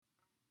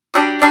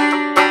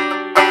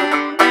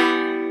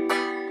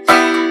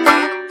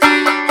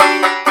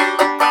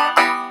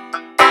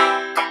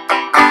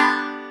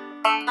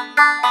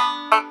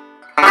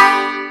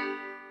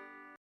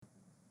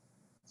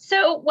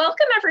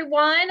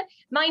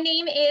My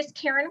name is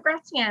Karen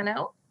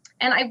Graziano,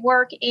 and I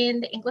work in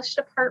the English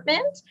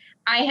department.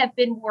 I have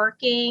been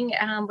working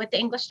with the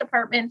English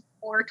department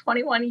for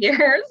 21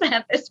 years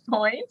at this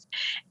point,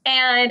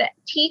 and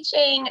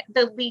teaching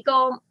the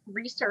legal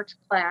research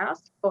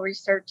class,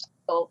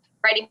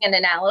 writing and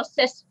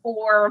analysis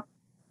for,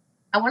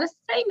 I want to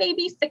say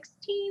maybe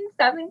 16,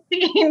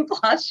 17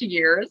 plus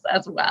years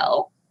as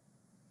well.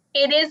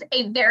 It is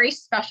a very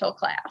special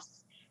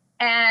class.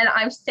 And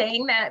I'm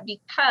saying that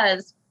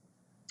because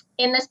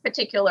in this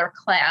particular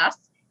class,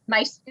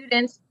 my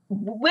students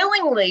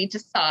willingly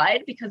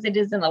decide, because it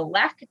is an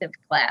elective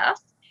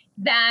class,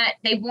 that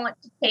they want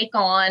to take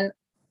on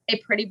a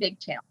pretty big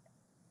challenge.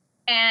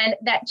 And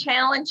that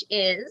challenge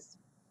is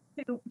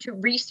to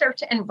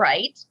research and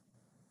write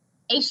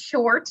a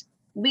short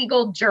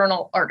legal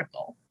journal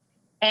article.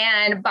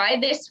 And by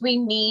this, we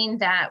mean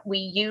that we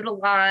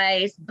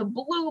utilize the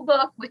Blue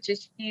Book, which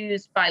is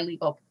used by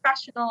legal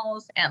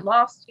professionals and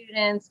law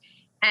students,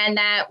 and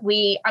that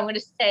I'm going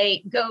to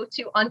say, go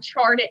to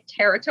uncharted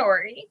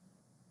territory,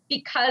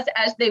 because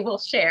as they will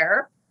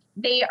share,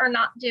 they are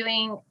not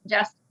doing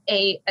just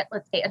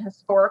let's say, a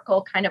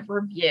historical kind of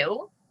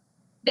review.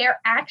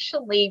 They're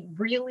actually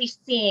really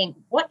seeing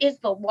what is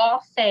the law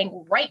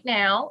saying right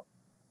now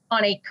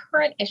on a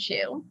current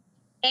issue,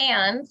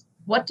 and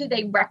what do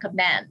they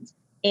recommend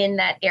in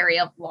that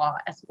area of law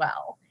as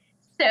well.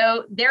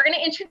 So they're going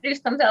to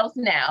introduce themselves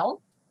now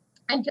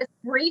and just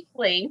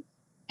briefly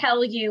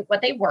tell you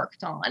what they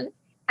worked on.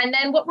 And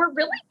then what we're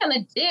really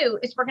going to do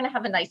is we're going to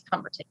have a nice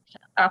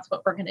conversation. That's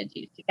what we're going to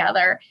do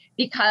together,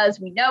 because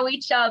we know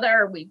each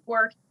other, we've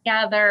worked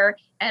together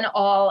and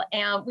all,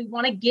 and we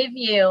want to give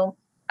you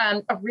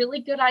a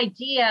really good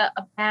idea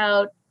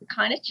about the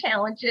kind of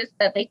challenges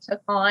that they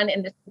took on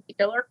in this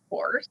particular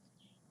course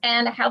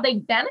and how they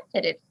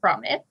benefited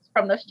from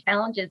those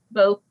challenges,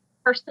 both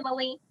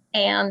personally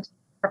and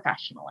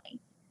professionally.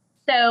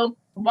 So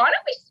why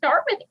don't we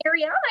start with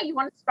Ariana? You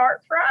want to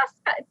start for us?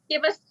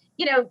 Give us,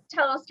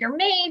 tell us your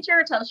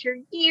major, tell us your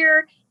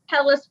year,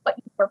 tell us what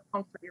you worked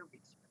on for your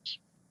research.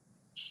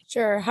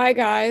 Sure. Hi,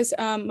 guys.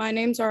 My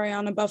name's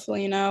Ariana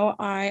Buffalino.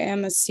 I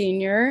am a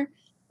senior,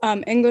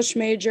 English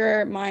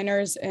major,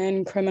 minors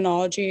in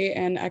criminology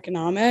and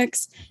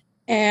economics.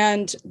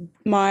 And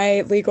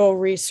my legal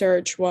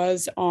research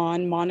was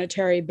on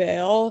monetary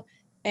bail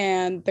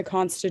and the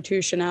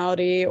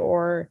constitutionality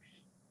or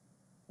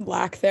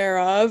lack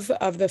thereof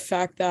of the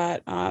fact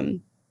that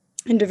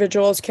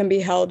individuals can be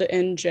held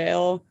in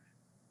jail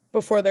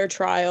before their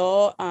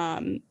trial,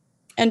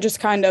 and just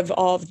kind of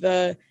all of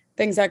the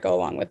things that go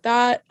along with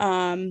that.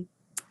 And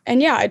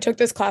yeah, I took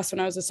this class when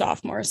I was a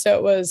sophomore, so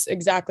it was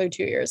exactly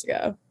 2 years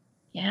ago.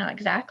 Yeah,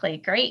 exactly.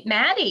 Great.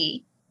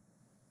 Maddie.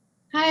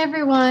 Hi,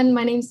 everyone.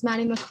 My name is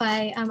Maddie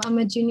McClay. I'm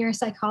a junior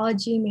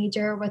psychology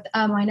major with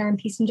a minor in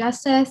peace and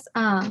justice.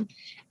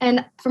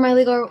 And for my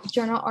legal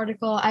journal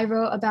article, I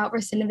wrote about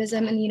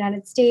recidivism in the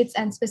United States,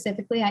 and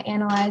specifically, I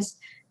analyzed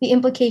the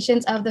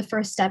implications of the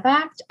First Step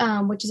Act,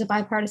 which is a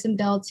bipartisan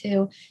bill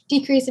to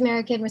decrease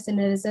American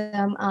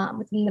recidivism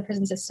within the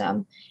prison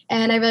system.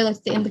 And I really looked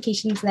at the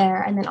implications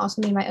there, and then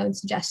also made my own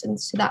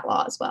suggestions to that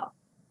law as well.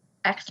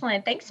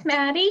 Excellent. Thanks,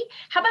 Maddie.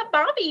 How about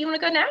Bobby? You want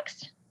to go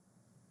next?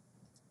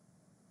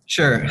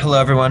 Sure. Hello,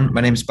 everyone.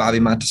 My name is Bobby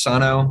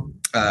Montesano.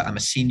 I'm a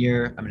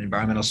senior. I'm an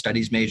environmental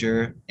studies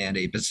major and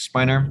a business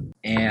minor.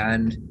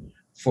 And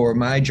for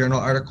my journal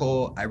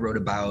article, I wrote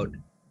about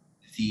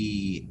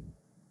the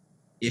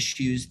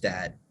issues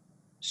that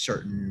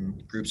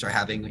certain groups are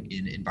having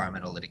in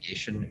environmental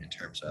litigation in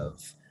terms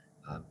of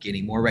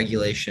gaining more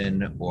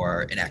regulation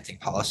or enacting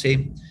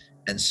policy.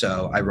 And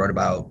so I wrote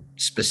about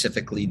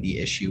specifically the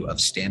issue of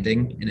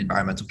standing in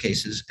environmental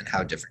cases and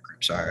how different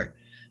groups are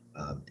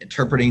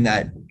interpreting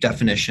that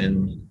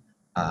definition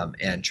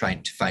and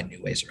trying to find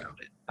new ways around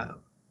it.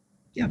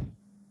 Yeah.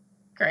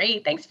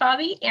 Great. Thanks,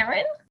 Bobby.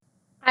 Erin?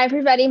 Hi,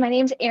 everybody. My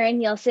name is Erin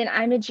Nielsen.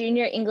 I'm a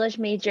junior English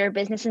major,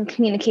 business and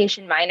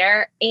communication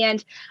minor,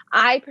 and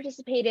I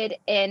participated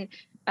in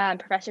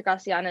Professor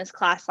Graziano's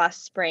class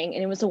last spring,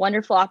 and it was a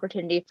wonderful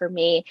opportunity for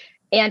me.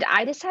 And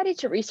I decided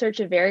to research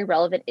a very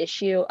relevant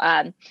issue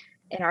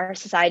in our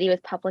society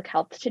with public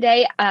health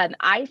today.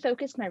 I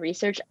focused my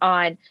research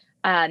on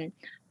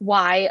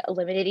why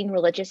eliminating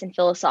religious and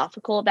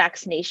philosophical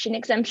vaccination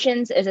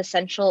exemptions is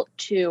essential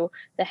to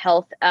the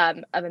health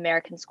of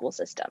American school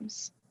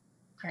systems.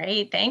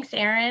 Great. Thanks,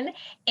 Erin.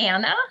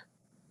 Anna?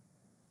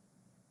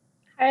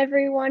 Hi,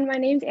 everyone. My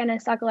name is Anna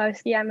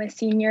Sokolowski. I'm a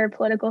senior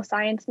political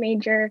science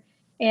major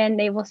and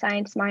naval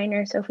science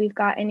minor. So if we've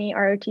got any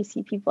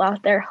ROTC people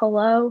out there,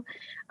 hello.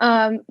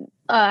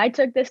 I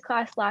took this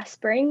class last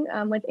spring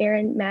with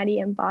Erin, Maddie,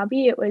 and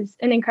Bobby. It was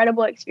an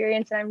incredible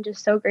experience, and I'm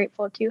just so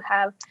grateful to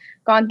have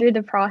gone through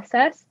the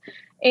process.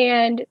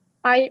 And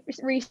I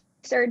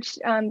researched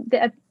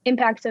the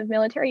impacts of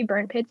military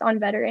burn pits on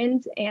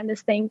veterans and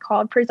this thing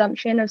called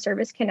presumption of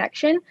service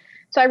connection.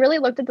 So I really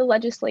looked at the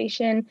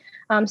legislation,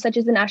 such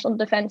as the National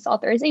Defense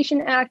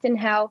Authorization Act, and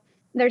how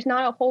there's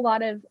not a whole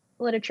lot of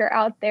literature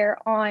out there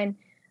on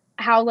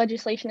how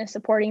legislation is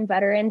supporting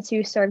veterans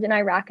who served in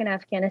Iraq and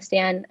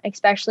Afghanistan,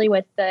 especially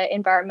with the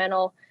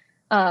environmental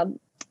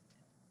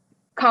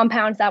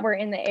compounds that were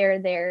in the air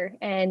there,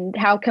 and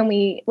how can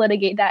we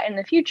litigate that in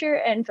the future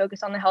and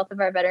focus on the health of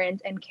our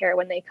veterans and care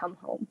when they come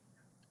home.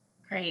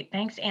 Great,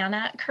 thanks,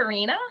 Anna.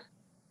 Karina?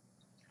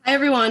 Hi,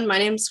 everyone. My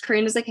name is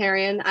Karina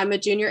Zakarian. I'm a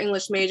junior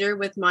English major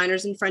with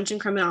minors in French and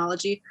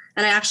criminology.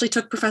 And I actually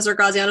took Professor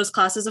Graziano's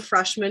class as a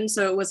freshman,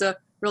 so it was a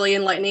really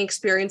enlightening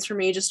experience for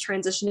me just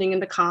transitioning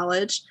into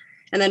college.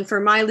 And then for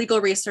my legal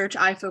research,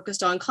 I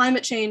focused on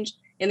climate change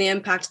and the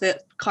impact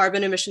that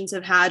carbon emissions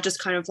have had, just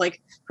kind of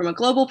like from a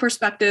global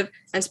perspective.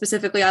 And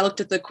specifically, I looked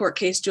at the court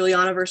case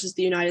Juliana versus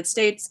the United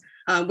States,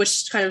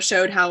 which kind of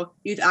showed how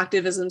youth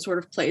activism sort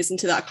of plays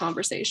into that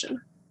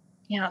conversation.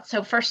 Yeah,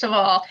 so first of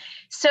all,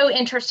 so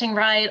interesting,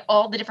 right?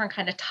 All the different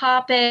kind of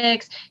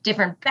topics,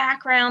 different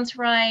backgrounds,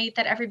 right,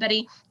 that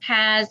everybody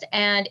has.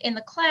 And in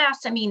the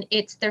class, I mean,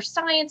 there's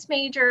science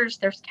majors,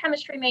 there's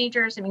chemistry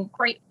majors, I mean,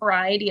 great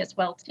variety as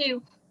well,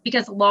 too,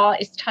 because law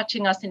is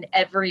touching us in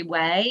every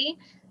way,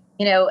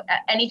 you know,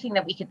 anything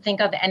that we could think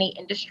of, any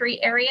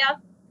industry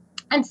area.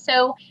 And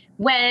so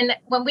when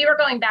we were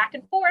going back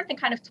and forth and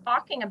kind of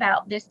talking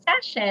about this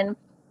session,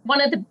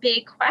 one of the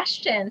big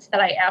questions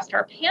that I asked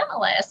our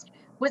panelists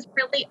was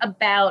really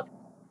about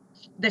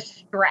the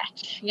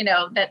stretch, you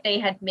know, that they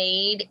had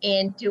made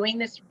in doing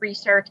this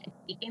research and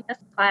taking this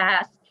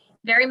class.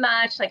 Very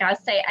much, like I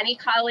say, any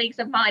colleagues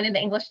of mine in the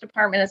English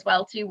department as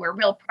well too, were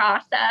real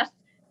process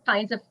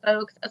kinds of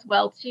folks as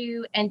well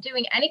too. And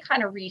doing any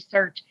kind of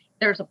research,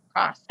 there's a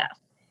process.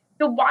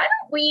 So why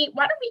don't we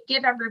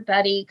give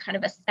everybody kind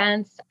of a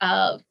sense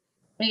of,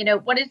 you know,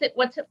 what's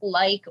it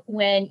like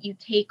when you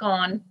take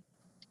on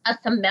a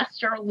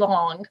semester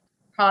long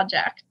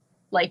project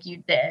like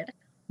you did?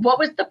 What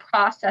was the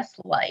process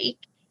like?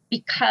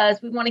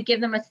 Because we want to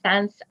give them a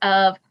sense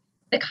of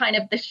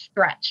the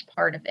stretch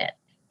part of it.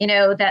 You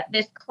know, that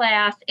this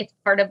class, it's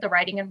part of the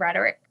writing and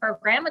rhetoric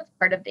program. It's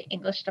part of the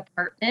English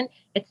department.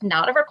 It's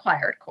not a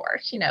required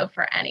course, you know,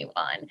 for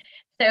anyone.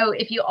 So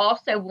if you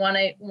also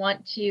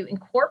want to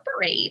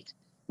incorporate,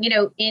 you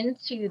know,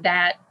 into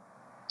that,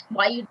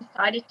 why you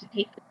decided to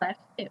take the class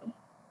too,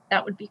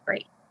 that would be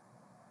great.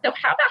 So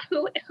how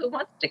about who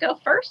wants to go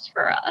first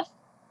for us?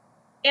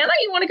 Anna,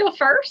 you want to go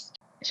first?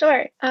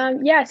 Sure.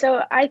 Yeah,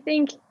 so I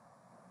think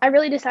I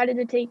really decided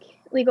to take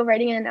legal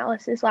writing and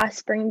analysis last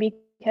spring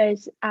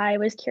because I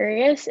was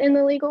curious in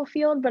the legal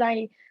field, but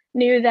I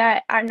knew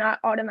that I'm not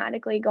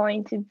automatically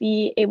going to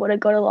be able to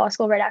go to law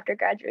school right after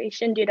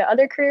graduation due to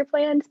other career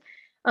plans.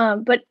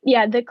 But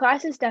yeah, the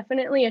class is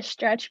definitely a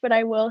stretch, but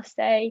I will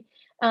say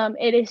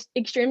it is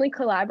extremely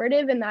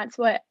collaborative, and that's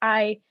what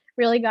I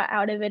really got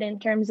out of it in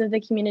terms of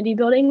the community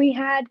building we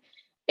had.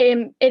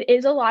 It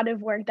is a lot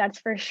of work, that's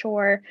for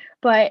sure,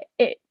 but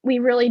we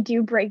really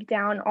do break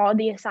down all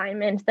the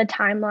assignments. The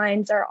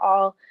timelines are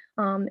all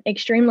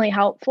extremely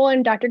helpful,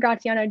 and Dr.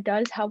 Graziano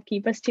does help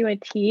keep us to a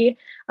T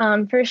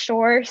for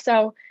sure.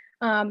 So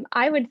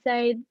I would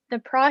say the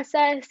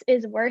process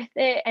is worth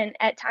it, and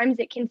at times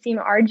it can seem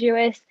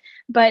arduous,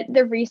 but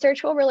the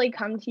research will really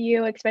come to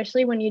you,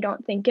 especially when you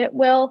don't think it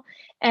will.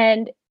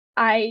 And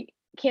I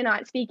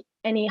cannot speak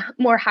any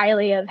more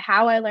highly of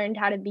how I learned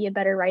how to be a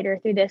better writer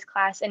through this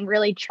class and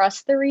really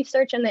trust the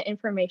research and the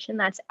information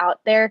that's out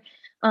there,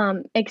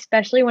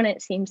 especially when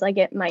it seems like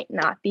it might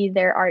not be.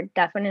 There are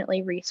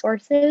definitely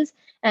resources,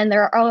 and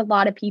there are a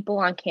lot of people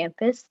on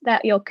campus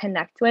that you'll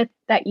connect with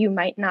that you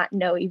might not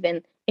know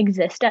even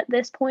exist at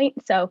this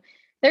point. So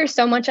there's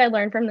so much I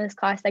learned from this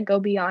class that go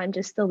beyond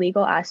just the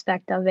legal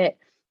aspect of it.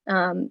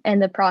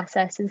 And the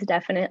process is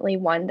definitely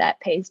one that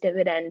pays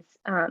dividends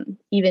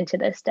even to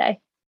this day.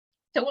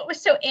 So what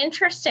was so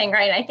interesting,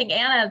 right? I think,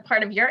 Anna,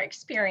 part of your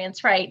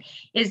experience, right,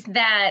 is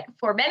that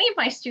for many of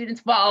my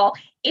students, while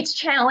it's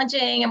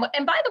challenging,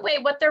 and by the way,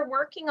 what they're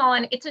working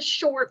on, it's a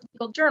short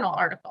legal journal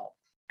article.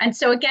 And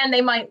so again,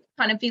 they might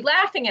kind of be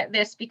laughing at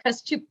this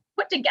because to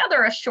put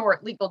together a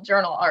short legal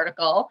journal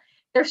article,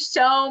 there's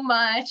so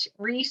much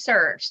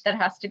research that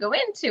has to go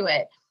into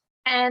it.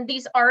 And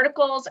these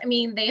articles, I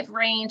mean, they've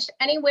ranged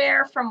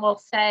anywhere from, we'll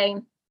say,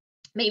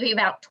 maybe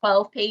about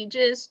 12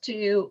 pages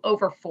to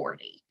over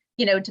 40.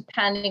 You know,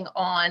 depending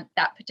on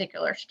that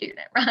particular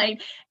student,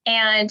 right?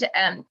 And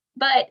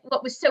but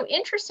what was so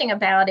interesting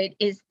about it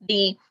is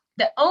the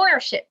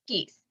ownership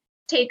piece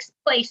takes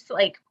place.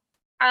 Like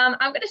I'm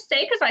going to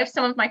say, because I have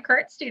some of my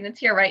current students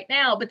here right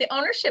now, but the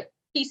ownership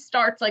piece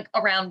starts like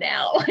around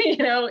now, you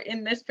know,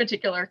 in this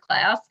particular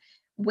class,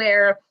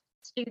 where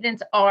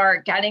students are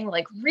getting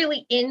like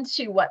really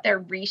into what their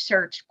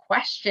research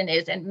question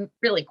is and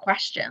really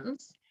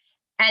questions,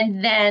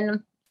 and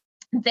then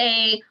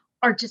they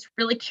are just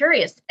really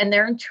curious and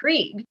they're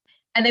intrigued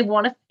and they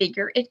want to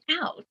figure it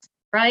out,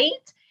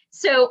 right?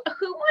 So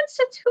who wants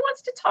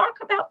to talk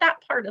about that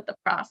part of the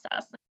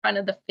process, kind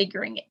of the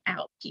figuring it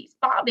out piece?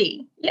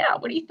 Bobby, yeah,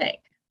 what do you think?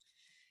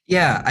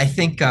 Yeah, I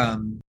think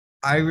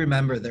I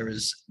remember there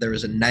was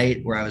a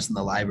night where I was in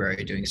the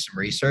library doing some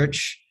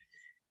research,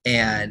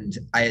 and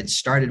I had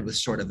started with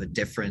sort of a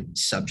different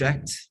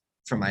subject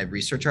for my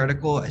research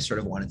article, I sort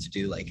of wanted to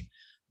do like,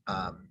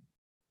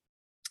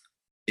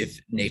 if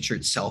nature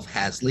itself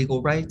has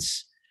legal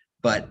rights.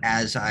 But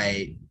as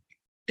I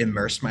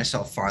immersed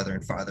myself farther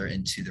and farther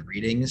into the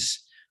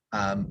readings,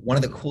 one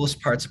of the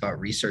coolest parts about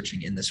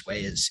researching in this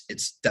way is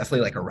it's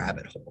definitely like a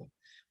rabbit hole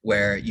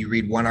where you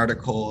read one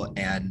article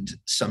and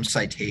some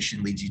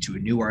citation leads you to a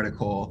new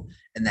article,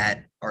 and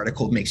that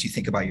article makes you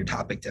think about your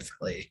topic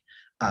differently.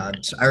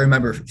 So I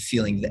remember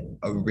feeling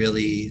a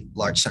really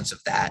large sense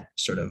of that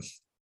sort of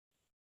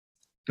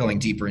going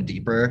deeper and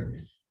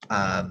deeper.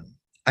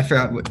 I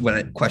forgot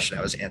what question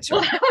I was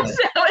answering.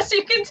 Well, as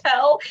you can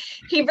tell,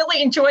 he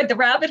really enjoyed the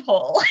rabbit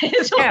hole.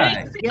 Is what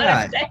he's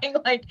kind of saying.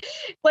 Like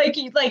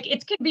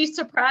it can be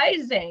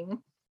surprising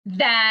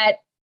that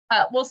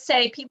we'll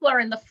say people are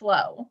in the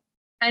flow,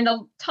 and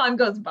time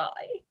goes by,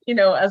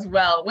 as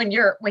well when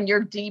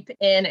you're deep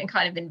in and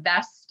kind of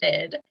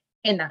invested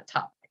in that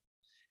topic.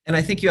 And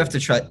I think you have to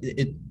trust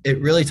it.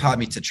 It really taught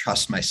me to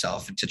trust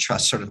myself and to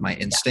trust sort of my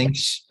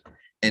instincts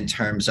in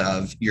terms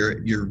of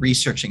you're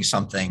researching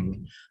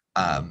something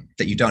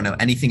that you don't know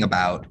anything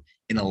about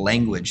in a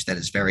language that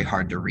is very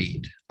hard to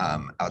read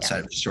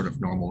outside of sort of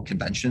normal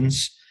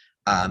conventions.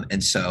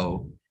 And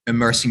so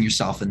immersing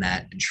yourself in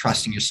that and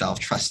trusting yourself,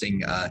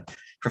 trusting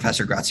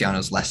Professor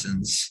Graziano's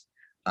lessons,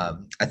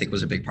 I think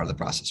was a big part of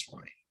the process for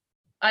me.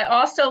 I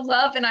also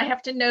love, and I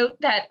have to note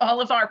that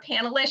all of our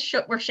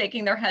panelists were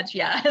shaking their heads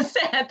yes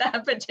at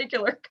that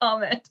particular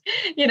comment,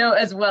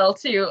 as well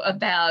too,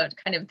 about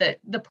kind of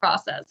the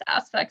process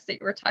aspects that you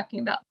were talking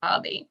about,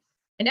 Bobby.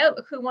 I know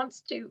who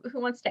wants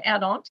to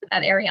add on to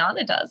that?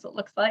 Ariana does, it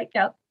looks like.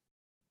 Yep.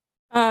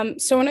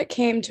 So when it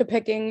came to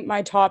picking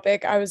my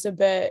topic, I was a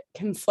bit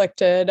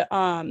conflicted.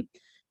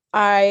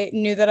 I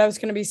knew that I was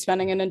going to be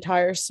spending an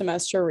entire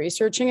semester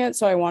researching it,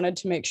 so I wanted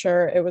to make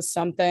sure it was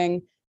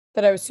something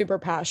that I was super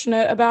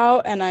passionate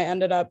about. And I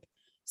ended up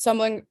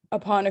stumbling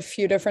upon a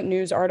few different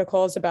news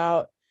articles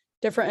about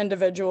different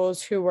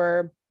individuals who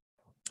were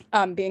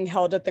being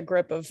held at the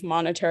grip of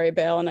monetary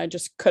bail. And I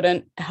just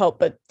couldn't help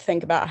but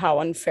think about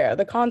how unfair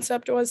the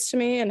concept was to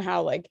me and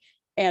how like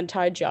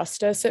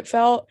anti-justice it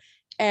felt.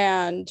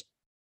 And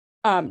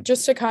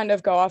just to kind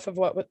of go off of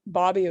what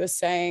Bobby was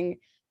saying,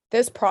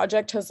 this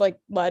project has like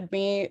led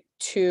me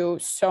to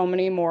so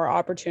many more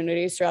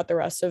opportunities throughout the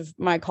rest of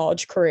my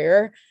college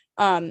career.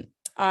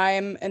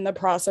 I'm in the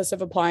process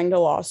of applying to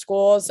law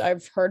schools.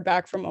 I've heard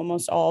back from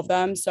almost all of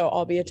them, so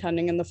I'll be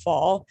attending in the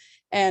fall.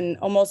 And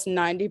almost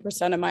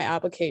 90% of my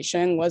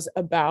application was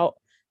about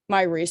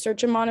my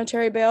research in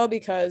monetary bail,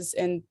 because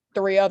in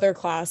 3 other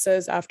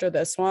classes after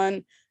this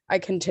one, I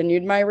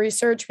continued my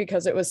research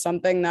because it was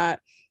something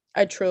that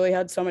I truly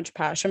had so much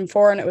passion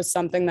for. And it was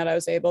something that I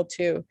was able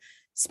to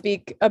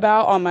speak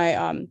about on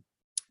my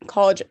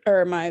college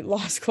or my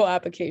law school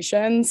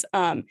applications,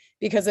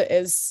 because it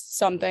is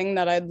something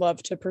that I'd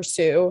love to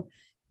pursue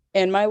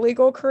in my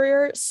legal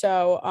career.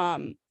 So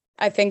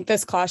I think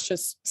this class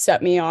just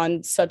set me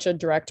on such a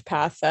direct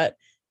path that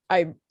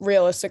I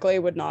realistically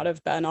would not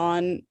have been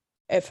on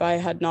if I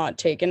had not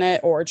taken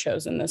it or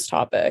chosen this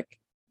topic.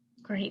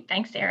 Great.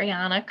 Thanks,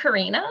 Ariana.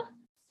 Karina?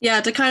 Yeah,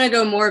 to kind of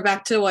go more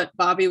back to what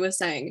Bobby was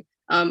saying,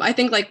 I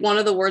think like one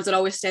of the words that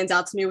always stands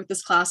out to me with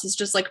this class is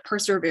just like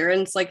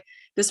perseverance. Like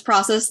this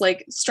process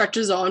like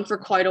stretches on for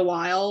quite a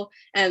while.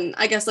 And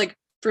I guess like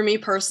for me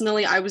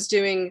personally, I was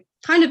doing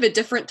kind of a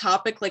different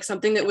topic, like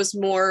something that was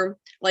more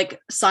like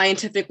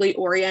scientifically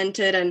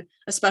oriented. And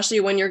especially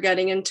when you're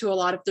getting into a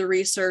lot of the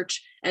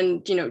research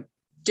and,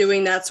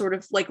 doing that sort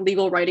of like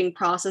legal writing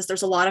process,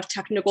 there's a lot of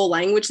technical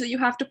language that you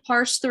have to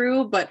parse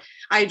through. But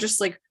I just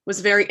like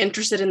was very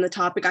interested in the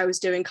topic I was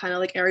doing, kind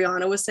of like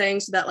Ariana was saying,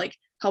 so that like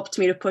helped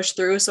me to push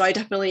through. So I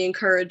definitely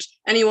encourage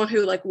anyone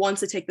who like wants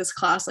to take this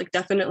class, like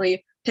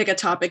definitely pick a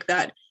topic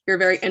that you're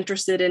very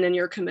interested in and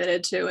you're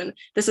committed to. And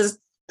this is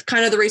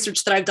kind of the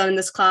research that I've done in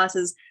this class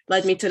has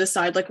led me to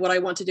decide like what I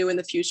want to do in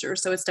the future.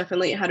 So it's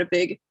definitely had a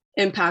big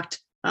impact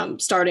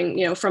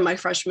starting, from my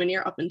freshman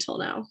year up until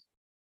now.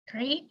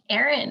 Great.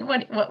 Erin,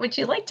 what would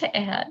you like to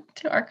add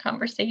to our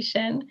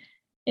conversation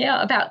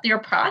about your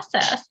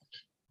process?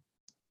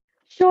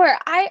 Sure.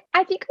 I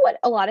think what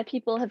a lot of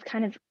people have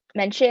kind of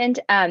mentioned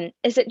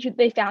is that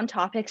they found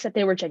topics that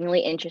they were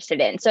genuinely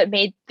interested in. So it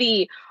made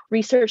the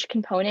research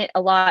component a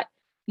lot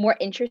more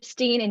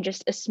interesting and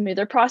just a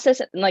smoother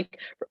process. And like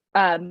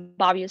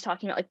Bobby was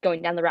talking about, like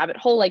going down the rabbit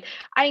hole, like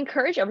I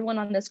encourage everyone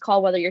on this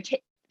call, whether you're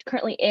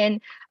currently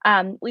in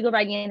legal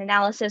writing and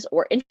analysis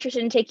or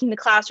interested in taking the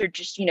class or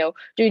just,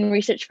 doing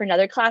research for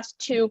another class,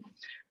 to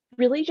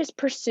really just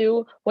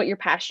pursue what you're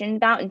passionate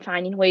about and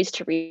finding ways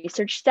to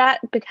research that.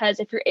 Because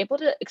if you're able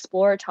to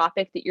explore a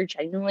topic that you're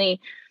genuinely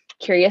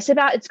curious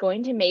about, it's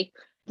going to make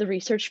the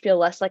research feel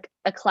less like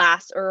a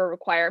class or a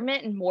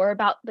requirement and more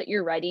about that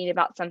you're writing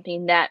about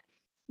something that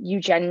you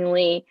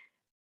genuinely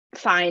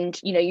find,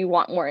 you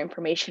want more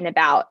information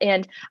about.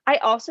 And I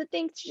also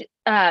think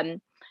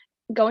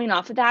going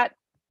off of that,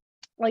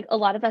 like a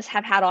lot of us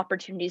have had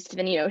opportunities to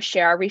then,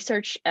 share our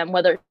research,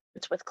 whether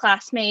it's with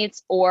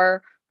classmates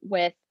or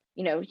with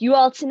you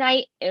all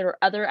tonight or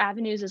other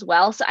avenues as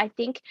well. So I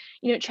think,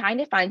 trying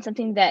to find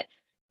something that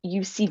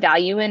you see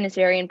value in is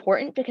very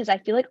important, because I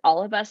feel like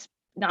all of us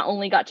not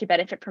only got to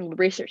benefit from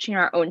researching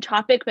our own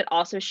topic, but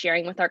also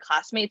sharing with our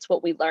classmates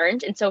what we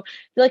learned. And so I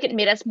feel like it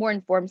made us more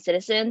informed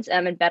citizens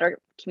and better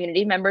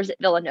community members at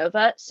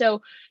Villanova.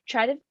 So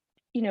try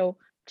to,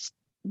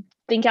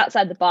 think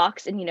outside the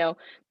box, and,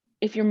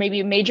 if you're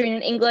maybe majoring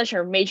in English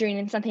or majoring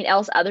in something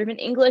else other than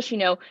English,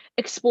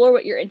 explore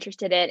what you're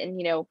interested in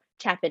and,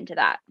 tap into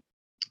that.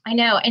 I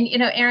know. And,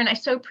 Erin, I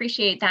so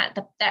appreciate that,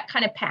 that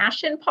kind of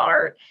passion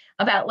part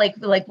about like,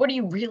 what are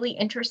you really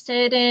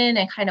interested in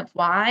and kind of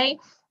why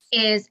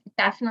is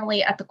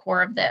definitely at the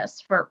core of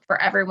this for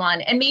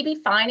everyone. And maybe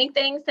finding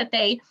things that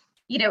they,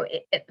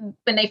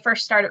 when they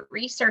first started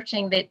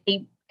researching, that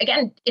they,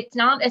 again, it's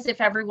not as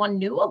if everyone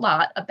knew a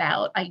lot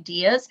about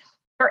ideas.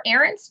 For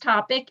Erin's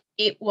topic,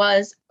 it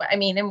was,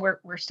 and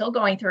we're still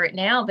going through it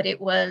now, but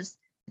it was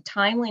the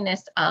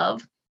timeliness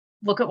of,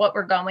 look at what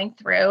we're going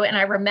through. And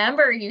I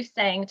remember you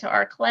saying to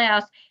our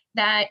class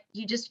that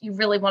you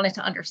really wanted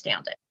to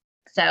understand it.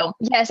 So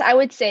yes, I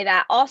would say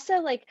that. Also,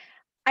 like,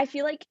 I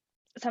feel like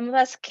some of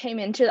us came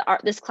into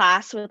this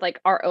class with like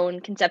our own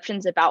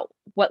conceptions about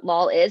what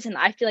law is. And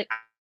I feel like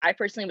I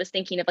personally was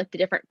thinking of like the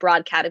different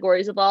broad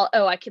categories of law.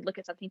 Oh, I could look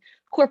at something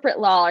corporate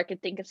law, or I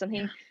could think of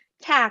something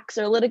tax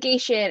or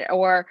litigation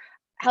or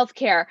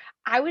healthcare.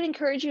 I would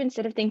encourage you,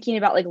 instead of thinking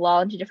about like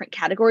law into different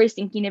categories,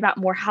 thinking about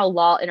more how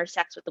law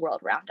intersects with the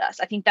world around us.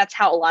 I think that's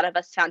how a lot of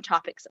us found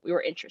topics that we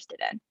were interested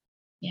in.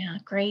 Yeah,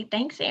 great.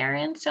 Thanks,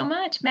 Erin, so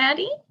much.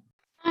 Maddie?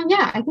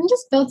 Yeah, I can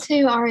just build to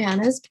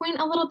Ariana's point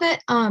a little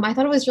bit. I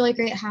thought it was really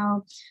great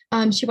how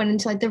she went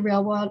into like the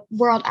real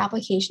world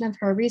application of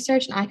her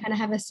research, and I kind of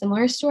have a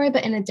similar story,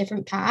 but in a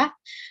different path.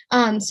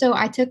 So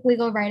I took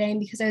legal writing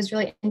because I was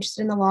really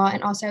interested in the law,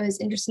 and also I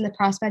was interested in the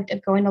prospect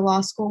of going to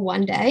law school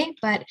one day.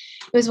 But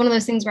it was one of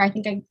those things where I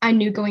think I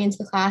knew going into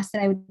the class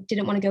that I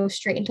didn't want to go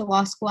straight into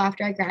law school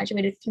after I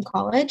graduated from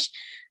college.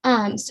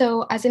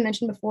 So as I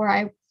mentioned before,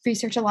 I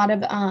research a lot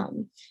of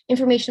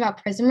information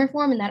about prison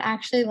reform, and that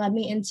actually led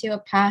me into a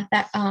path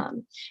that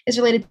is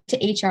related to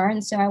HR.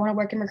 And so I want to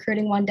work in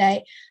recruiting one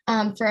day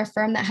for a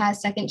firm that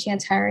has second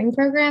chance hiring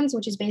programs,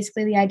 which is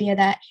basically the idea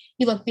that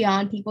you look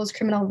beyond people's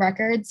criminal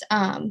records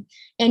and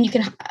you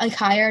can like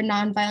hire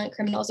nonviolent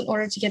criminals in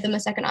order to give them a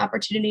second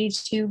opportunity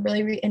to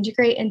really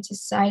reintegrate into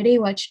society,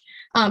 which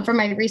from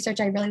my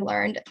research I really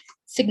learned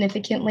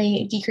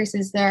significantly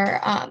decreases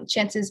their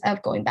chances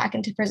of going back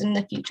into prison in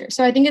the future.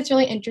 So I think it's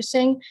really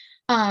interesting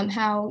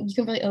how you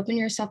can really open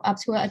yourself up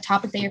to a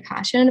topic that you're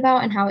passionate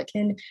about, and how it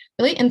can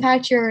really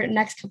impact your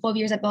next couple of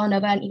years at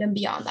Villanova and even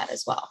beyond that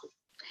as well.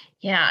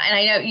 Yeah, and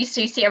I know you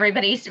see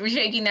everybody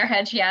shaking their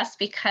heads yes,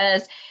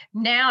 because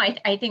now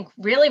I think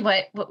really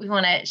what we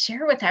want to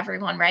share with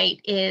everyone,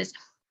 right, is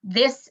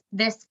this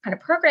kind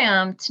of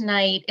program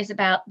tonight is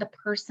about the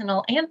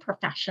personal and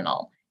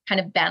professional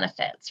kind of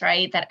benefits,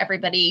 right, that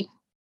everybody,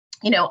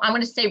 I'm going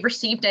to say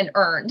received and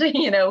earned,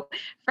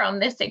 from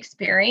this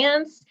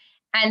experience.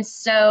 And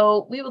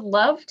so we would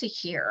love to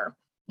hear,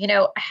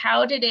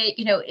 how did it,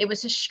 it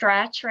was a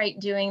stretch, right?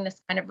 Doing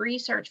this kind of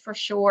research for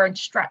sure. And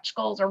stretch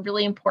goals are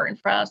really important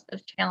for us,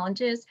 those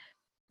challenges.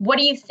 What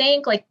do you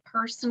think, like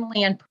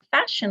personally and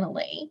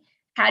professionally,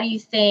 how do you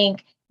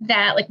think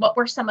that, like, what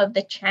were some of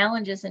the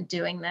challenges in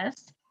doing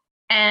this?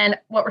 And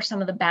what were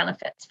some of the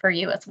benefits for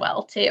you as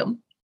well, too?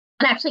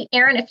 And actually,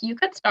 Erin, if you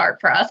could start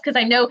for us, because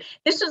I know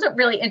this was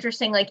really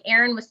interesting, like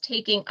Erin was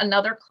taking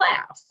another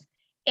class.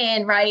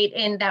 And right,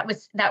 and that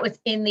was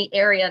in the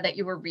area that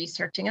you were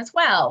researching as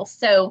well.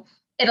 So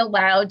it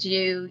allowed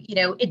you,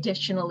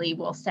 additionally,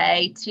 we'll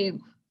say, to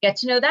get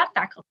to know that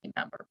faculty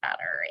member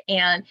better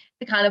and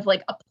to kind of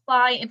like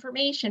apply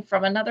information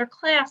from another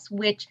class,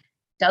 which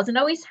doesn't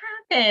always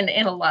happen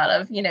in a lot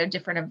of,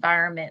 different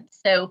environments.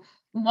 So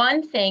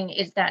one thing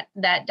is that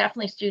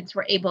definitely students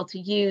were able to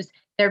use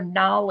their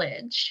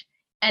knowledge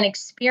and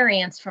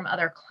experience from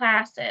other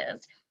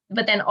classes.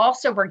 But then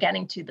also we're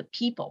getting to the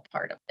people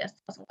part of this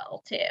as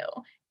well, too.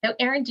 So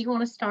Erin, do you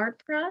want to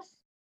start for us?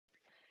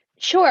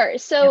 Sure.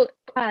 So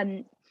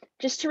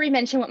just to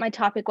re-mention what my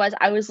topic was,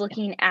 I was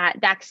looking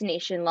at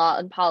vaccination law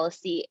and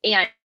policy.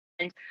 And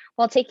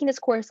while taking this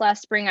course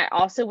last spring, I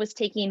also was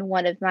taking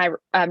one of my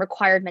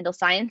required mental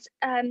science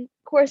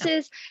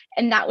courses.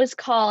 And that was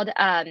called,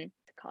 I'm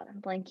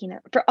blanking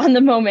on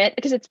the moment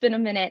because it's been a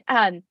minute.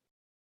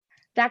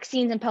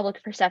 Vaccines and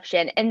public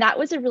perception. And that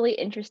was a really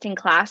interesting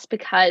class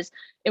because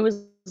it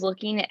was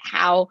looking at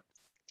how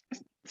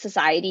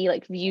society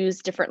like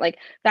views different like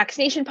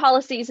vaccination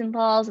policies and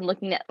laws, and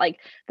looking at like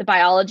the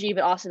biology,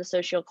 but also the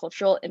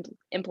socio-cultural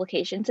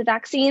implications of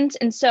vaccines.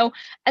 And so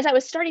as I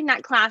was starting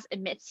that class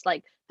amidst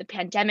like the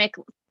pandemic,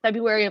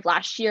 February of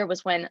last year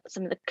was when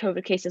some of the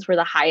COVID cases were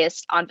the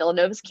highest on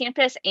Villanova's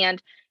campus and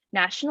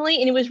nationally.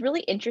 And it was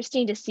really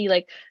interesting to see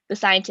like the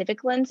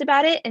scientific lens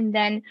about it. And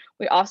then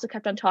we also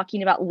kept on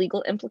talking about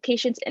legal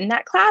implications in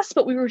that class,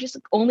 but we were just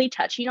only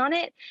touching on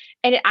it.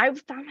 And I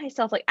found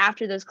myself like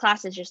after those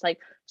classes, just like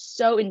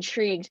so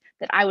intrigued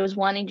that I was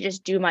wanting to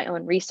just do my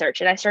own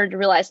research. And I started to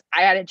realize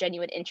I had a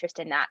genuine interest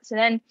in that. So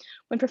then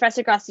when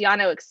Professor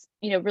Graciano,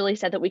 really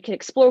said that we could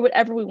explore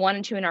whatever we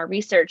wanted to in our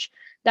research,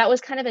 that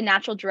was kind of a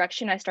natural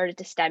direction I started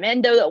to stem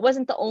in, though that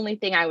wasn't the only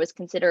thing I was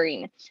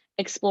considering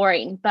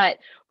exploring. But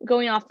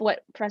going off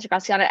what Professor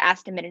Graciano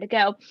asked a minute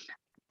ago,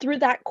 through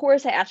that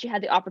course, I actually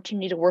had the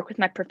opportunity to work with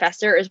my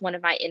professor as one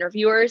of my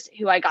interviewers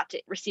who I got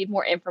to receive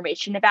more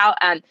information about.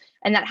 And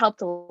that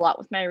helped a lot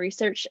with my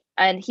research.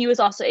 And he was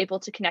also able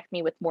to connect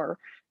me with more,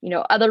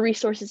 other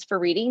resources for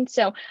reading.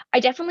 So I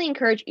definitely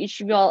encourage each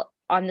of y'all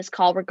on this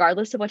call,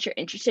 regardless of what you're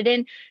interested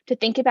in, to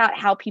think about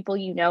how people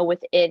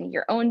within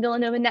your own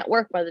Villanova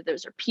network, whether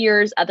those are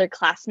peers, other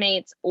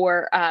classmates,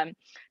 or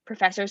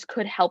professors,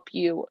 could help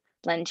you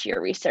lend to your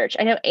research.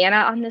 I know Anna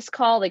on this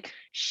call,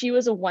 she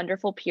was a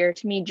wonderful peer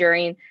to me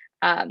during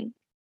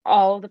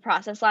all of the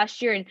process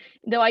last year. And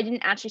though I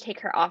didn't actually take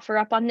her offer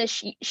up on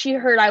this, she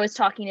heard I was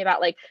talking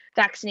about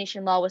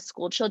vaccination law with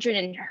school children,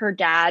 and her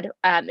dad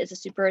is a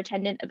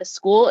superintendent of a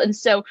school. And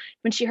so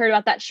when she heard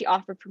about that, she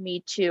offered for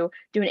me to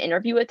do an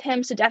interview with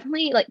him. So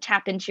definitely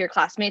tap into your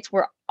classmates.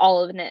 We're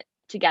all in it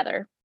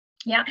together.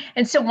 Yeah.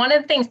 And so one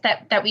of the things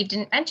that we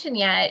didn't mention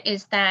yet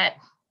is that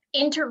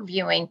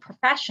interviewing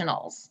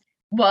professionals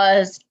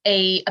was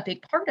a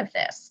big part of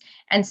this.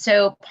 And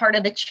so part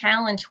of the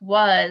challenge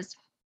was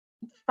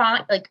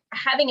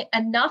having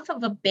enough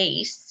of a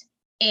base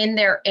in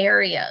their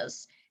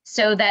areas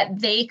so that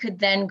they could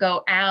then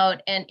go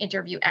out and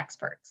interview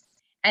experts.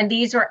 And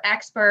these were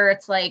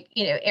experts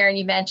Erin,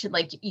 you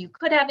mentioned, you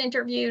could have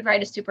interviewed,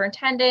 right, a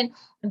superintendent.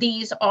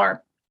 These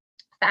are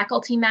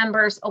faculty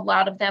members. A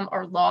lot of them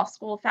are law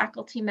school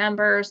faculty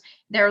members.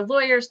 They're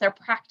lawyers, they're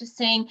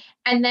practicing,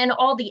 and then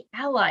all the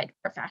allied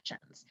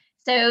professions.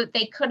 So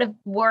they could have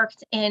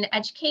worked in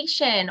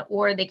education,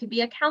 or they could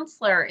be a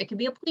counselor, it could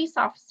be a police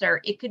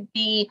officer, it could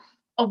be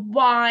a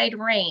wide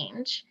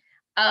range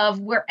of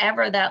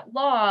wherever that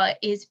law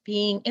is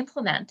being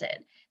implemented,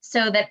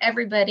 so that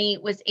everybody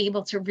was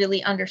able to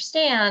really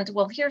understand,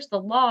 well, here's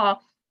the law,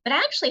 but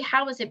actually,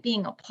 how is it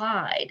being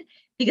applied?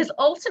 Because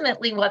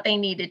ultimately what they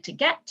needed to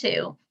get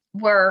to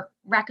were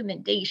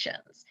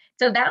recommendations.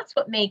 So that's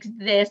what makes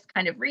this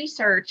kind of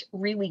research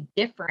really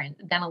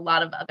different than a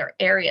lot of other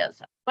areas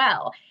as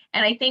well.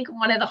 And I think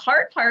one of the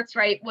hard parts,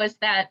 right, was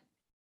that,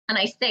 and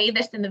I say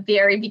this in the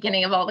very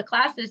beginning of all the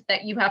classes,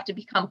 that you have to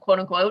become, quote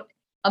unquote,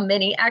 a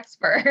mini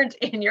expert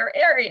in your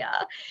area.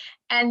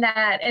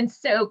 And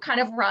so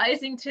kind of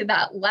rising to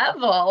that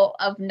level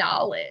of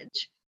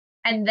knowledge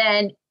and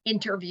then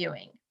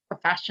interviewing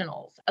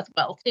professionals as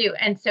well too.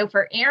 And so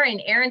for Erin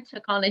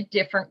took on a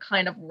different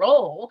kind of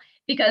role,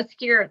 because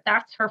here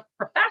that's her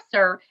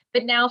professor,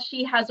 but now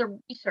she has a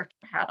research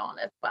hat on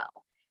as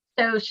well.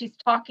 So she's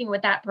talking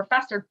with that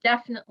professor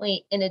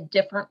definitely in a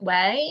different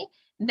way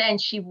than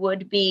she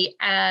would be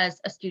as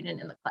a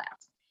student in the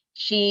class.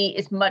 She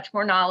is much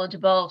more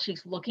knowledgeable.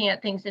 She's looking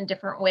at things in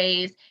different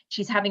ways.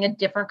 She's having a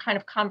different kind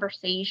of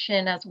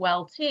conversation as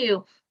well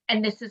too.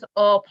 And this is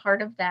all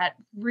part of that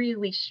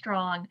really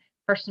strong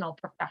personal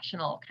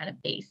professional kind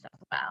of base as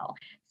well.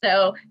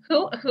 So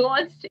who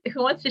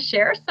wants to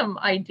share some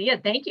idea?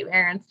 Thank you,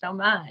 Erin, so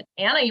much.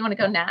 Anna, you want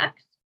to go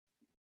next?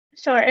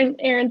 Sure. And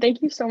Erin,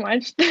 thank you so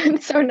much.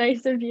 It's so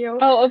nice of you.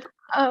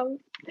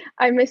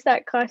 I missed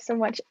that class so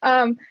much.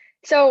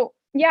 So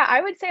yeah,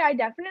 I would say I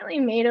definitely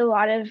made a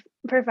lot of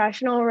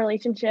professional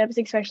relationships,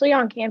 especially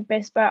on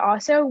campus, but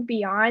also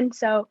beyond.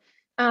 So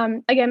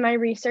again, my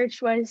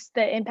research was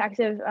the impacts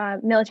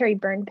of military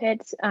burn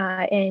pits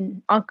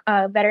in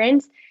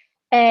veterans.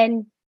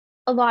 And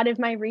a lot of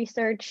my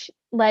research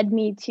led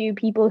me to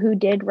people who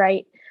did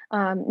write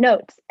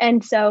notes.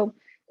 And so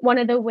one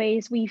of the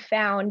ways we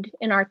found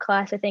in our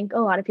class, I think a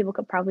lot of people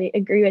could probably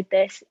agree with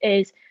this,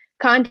 is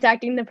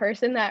contacting the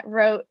person that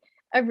wrote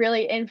a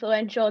really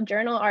influential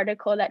journal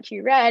article that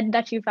you read,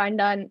 that you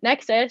find on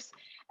Nexus,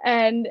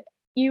 and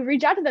you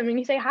reach out to them and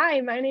you say, hi,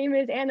 my name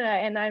is Anna,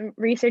 and I'm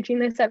researching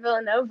this at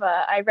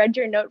Villanova. I read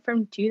your note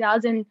from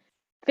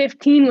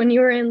 2015 when you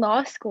were in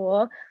law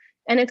school.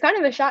 And it's kind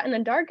of a shot in the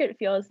dark, it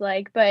feels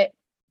like, but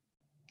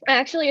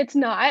actually it's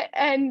not.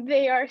 And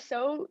they are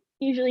so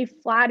usually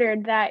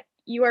flattered that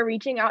you are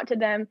reaching out to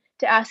them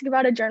to ask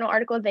about a journal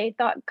article they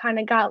thought kind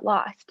of got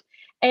lost,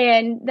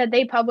 and that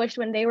they published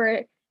when they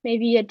were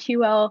maybe a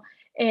 2L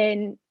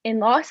in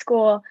law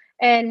school,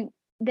 and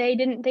they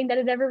didn't think that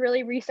it ever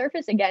really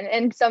resurfaced again.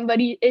 And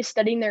somebody is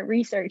studying their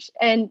research,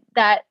 and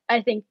that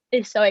I think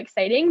is so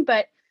exciting.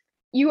 But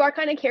you are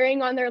kind of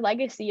carrying on their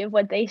legacy of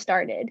what they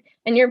started,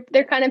 and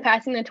they're kind of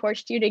passing the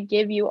torch to you to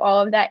give you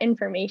all of that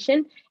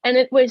information. And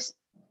it was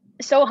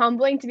so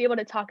humbling to be able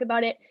to talk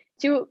about it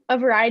to a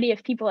variety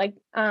of people.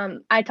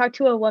 I talked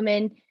to a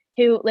woman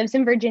who lives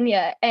in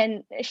Virginia,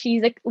 and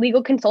she's a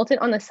legal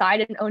consultant on the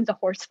side and owns a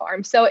horse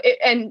farm.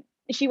 And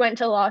she went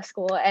to law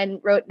school and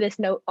wrote this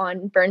note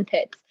on burn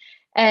pits.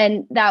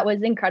 And that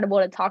was incredible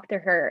to talk to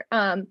her.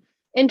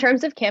 In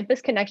terms of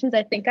campus connections,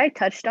 I think I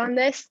touched on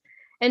this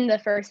in the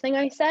first thing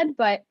I said,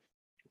 but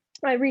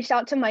I reached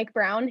out to Mike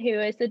Brown, who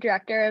is the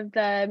director of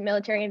the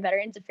Military and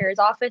Veterans Affairs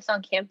Office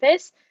on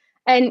campus.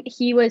 And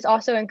he was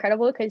also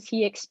incredible because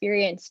he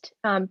experienced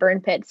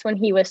burn pits when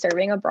he was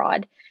serving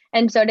abroad.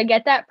 And so to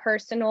get that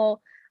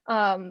personal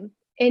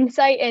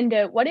insight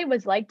into what it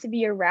was like to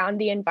be around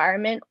the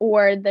environment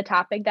or the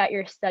topic that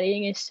you're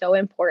studying is so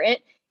important,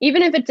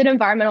 even if it's an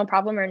environmental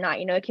problem or not.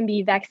 It can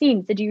be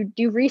vaccines. Did you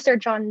do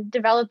research on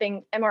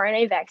developing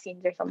mRNA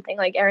vaccines or something,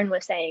 like Erin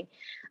was saying?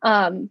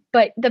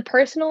 But the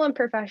personal and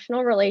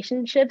professional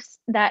relationships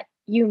that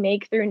you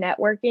make through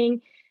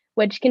networking,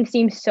 which can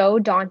seem so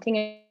daunting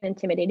and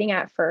intimidating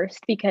at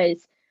first,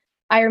 because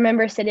I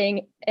remember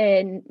sitting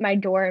in my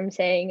dorm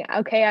saying,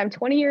 okay, I'm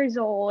 20 years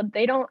old.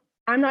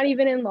 I'm not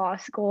even in law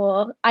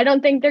school. I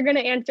don't think they're going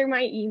to answer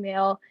my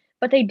email,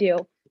 but they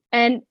do.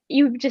 And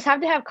you just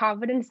have to have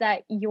confidence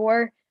that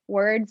your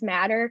words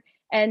matter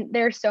and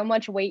there's so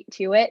much weight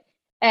to it.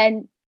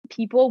 And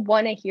people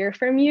want to hear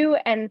from you.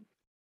 And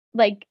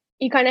like,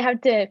 you kind of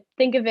have to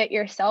think of it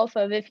yourself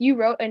of if you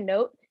wrote a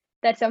note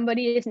that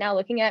somebody is now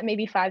looking at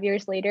maybe 5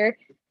 years later,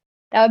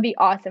 that would be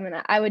awesome. And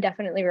I would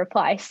definitely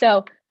reply.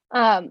 So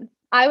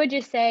I would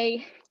just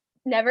say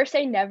never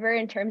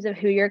in terms of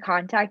who you're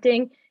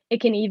contacting. It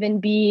can even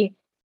be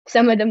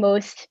some of the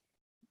most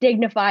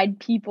dignified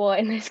people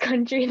in this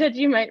country that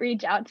you might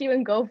reach out to,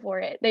 and go for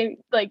it.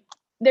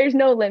 There's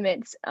no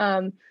limits.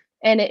 And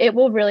it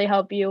will really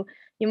help you.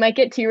 You might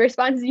get 2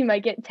 responses, you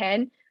might get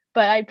 10,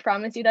 but I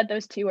promise you that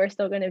those 2 are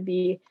still going to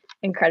be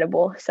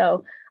incredible.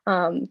 So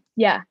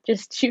yeah,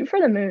 just shoot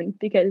for the moon,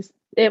 because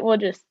it will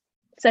just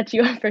set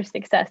you up for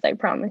success. I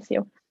promise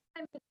you.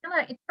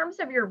 Anna, in terms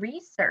of your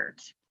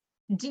research,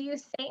 do you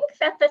think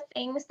that the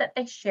things that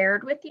they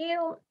shared with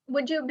you,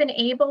 would you have been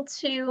able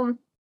to,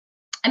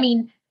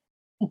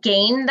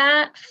 gain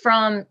that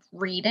from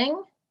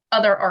reading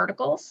other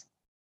articles?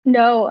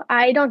 No,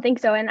 I don't think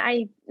so. And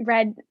I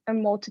read a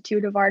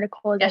multitude of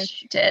articles.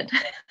 Yes, you did.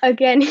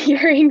 Again,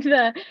 hearing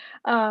the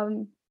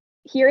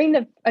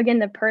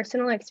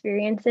personal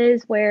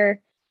experiences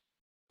where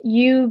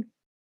you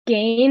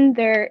gain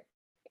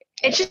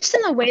it's just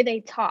in the way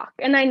they talk.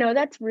 And I know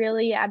that's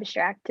really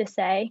abstract to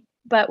say,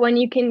 but when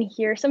you can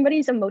hear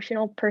somebody's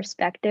emotional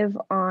perspective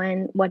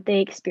on what they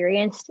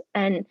experienced,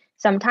 and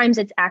sometimes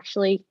it's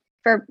actually,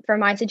 for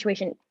my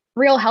situation,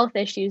 real health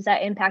issues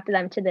that impacted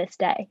them to this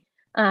day.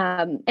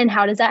 And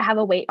how does that have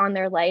a weight on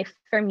their life?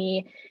 For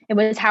me, it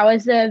was, how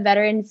is the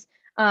veterans,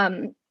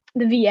 the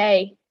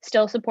VA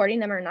still supporting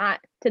them or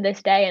not to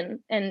this day?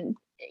 And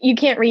you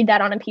can't read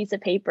that on a piece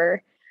of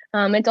paper.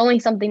 It's only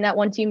something that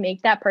once you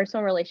make that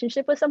personal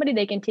relationship with somebody,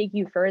 they can take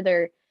you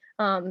further,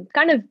 kind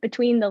of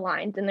between the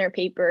lines in their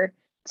paper,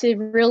 to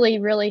really,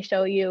 really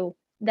show you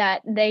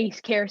that they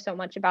care so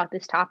much about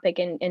this topic,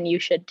 and you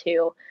should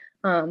too.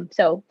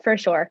 So for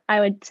sure, I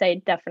would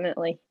say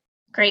definitely.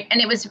 Great.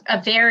 And it was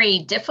a very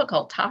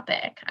difficult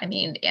topic.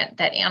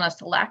 That Anna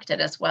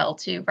selected as well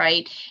too,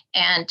 right?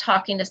 And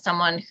talking to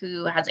someone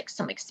who has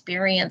some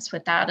experience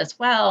with that as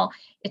well,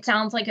 it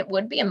sounds like it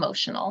would be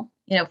emotional,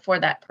 for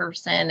that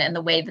person, and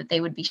the way that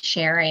they would be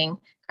sharing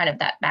kind of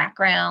that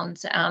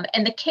background,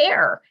 and the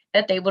care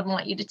that they would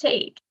want you to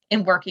take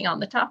in working on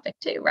the topic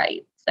too,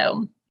 right?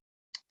 So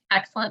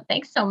excellent.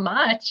 Thanks so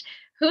much.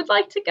 Who'd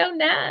like to go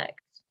next?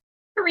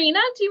 Karina,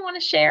 do you want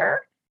to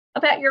share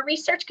about your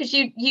research? Because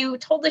you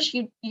told us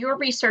your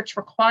research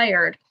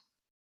required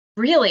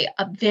really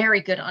a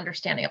very good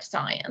understanding of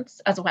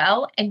science as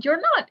well. And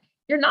you're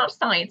not a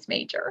science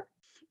major.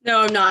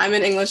 No, I'm not. I'm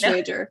an English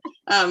major.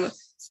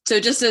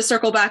 So just to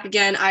circle back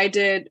again,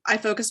 I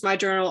focused my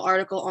journal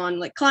article on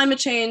like climate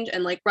change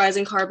and like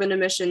rising carbon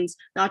emissions,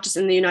 not just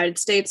in the United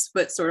States,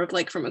 but sort of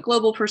like from a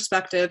global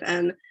perspective.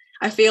 And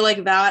I feel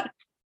like that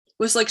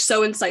was like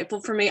so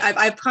insightful for me.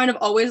 I've kind of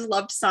always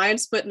loved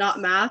science, but not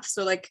math.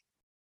 So like,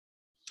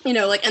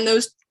 and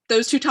those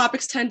 2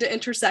 topics tend to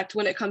intersect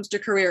when it comes to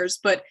careers.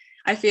 But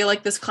I feel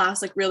like this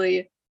class like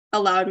really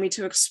allowed me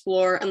to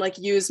explore and like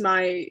use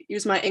my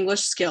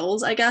English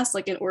skills, I guess,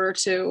 like in order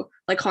to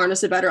like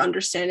harness a better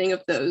understanding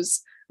of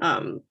those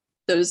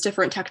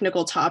different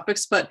technical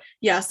topics. But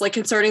yes, like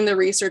concerning the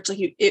research,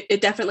 like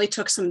it definitely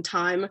took some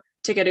time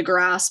to get a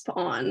grasp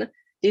on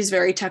these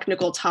very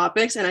technical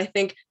topics. And I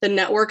think the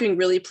networking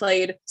really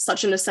played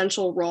such an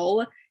essential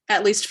role,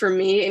 at least for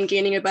me, in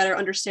gaining a better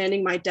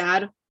understanding. My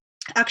dad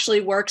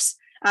actually works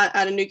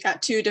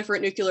at 2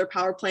 different nuclear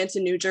power plants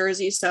in New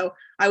Jersey. So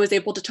I was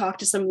able to talk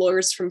to some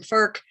lawyers from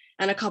FERC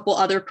and a couple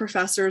other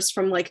professors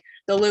from like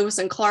the Lewis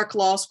and Clark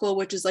Law School,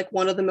 which is like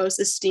one of the most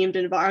esteemed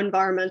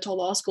environmental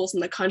law schools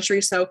in the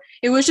country. So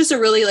it was just a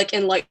really like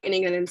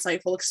enlightening and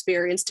insightful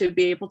experience to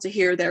be able to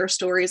hear their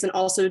stories, and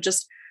also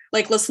just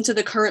like listen to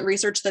the current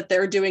research that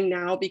they're doing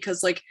now,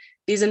 because like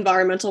these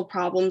environmental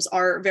problems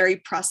are very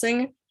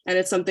pressing, and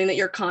it's something that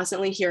you're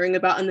constantly hearing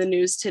about in the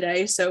news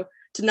today. So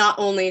to not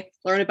only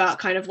learn about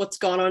kind of what's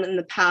gone on in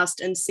the past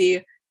and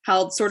see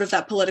how sort of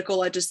that political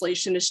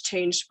legislation has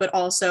changed, but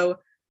also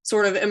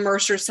sort of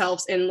immerse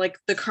yourselves in like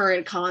the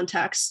current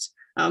context.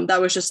 That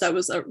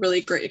was a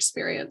really great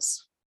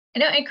experience. I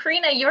know, and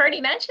Karina, you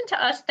already mentioned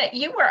to us that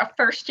you were a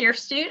first-year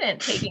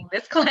student taking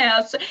this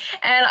class. And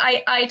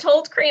I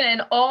told Karina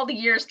in all the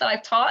years that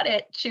I've taught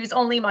it, she was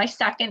only my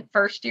second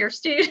first-year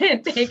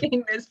student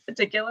taking this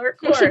particular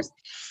course.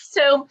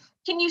 So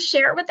can you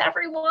share with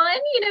everyone,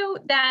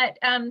 that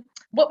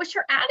what was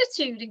your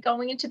attitude in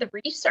going into the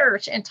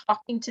research and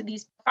talking to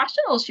these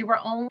professionals? You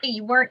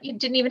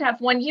didn't even have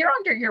 1 year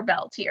under your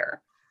belt here.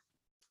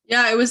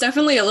 Yeah, it was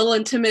definitely a little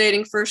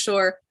intimidating for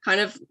sure. Kind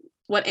of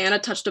what Anna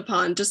touched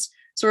upon, just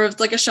sort of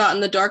like a shot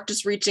in the dark,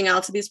 just reaching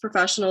out to these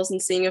professionals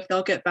and seeing if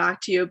they'll get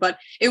back to you. But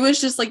it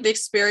was just like the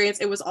experience.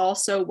 It was all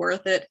so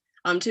worth it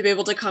to be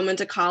able to come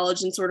into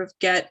college and sort of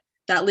get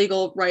that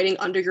legal writing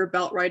under your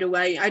belt right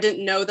away. I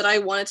didn't know that I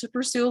wanted to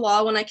pursue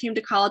law when I came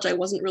to college. I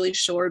wasn't really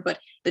sure, but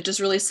it just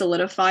really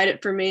solidified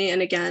it for me.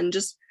 And again,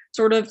 just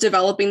sort of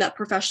developing that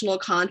professional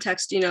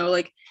context,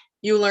 like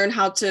you learn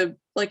how to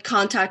like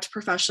contact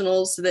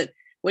professionals so that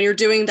when you're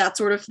doing that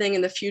sort of thing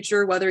in the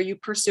future, whether you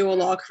pursue a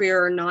law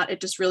career or not, it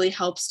just really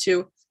helps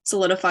to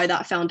solidify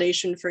that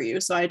foundation for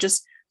you. So I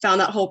just found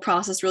that whole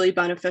process really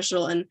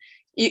beneficial. And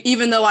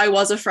even though I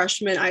was a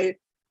freshman, I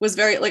was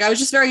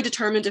just very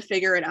determined to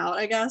figure it out,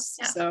 I guess.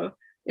 Yeah. So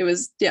it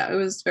was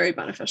very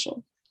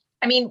beneficial.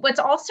 I mean, what's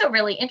also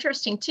really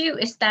interesting too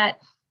is that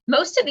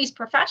most of these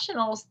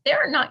professionals,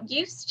 they're not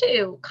used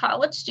to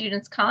college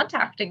students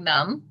contacting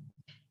them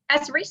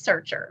as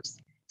researchers.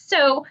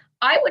 So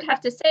I would have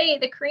to say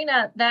that,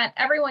 Karina, that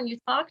everyone you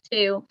talk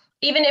to,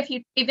 even if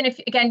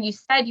again, you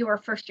said you were a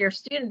first year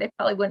student, they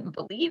probably wouldn't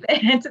believe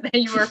it that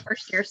you were a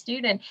first year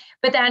student,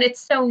 but that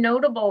it's so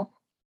notable.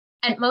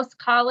 At most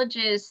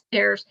colleges,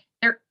 they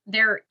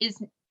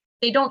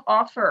don't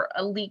offer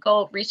a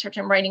legal research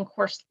and writing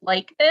course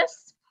like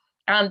this.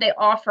 They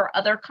offer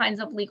other kinds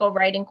of legal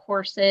writing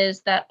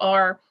courses that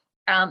are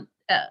a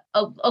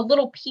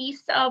little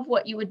piece of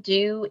what you would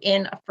do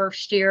in a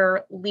first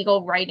year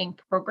legal writing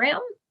program.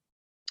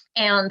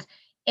 And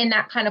in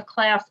that kind of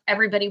class,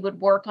 everybody would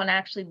work on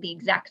actually the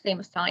exact same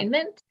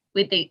assignment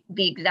with the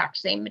exact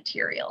same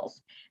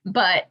materials.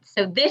 But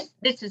so this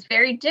is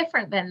very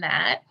different than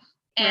that.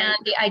 And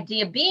the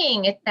idea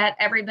being is that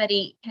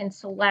everybody can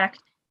select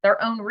their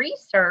own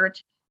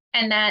research,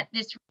 and that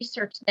this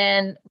research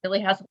then really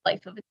has a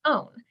life of its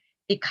own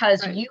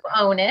because you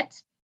own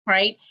it,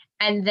 right?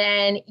 And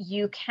then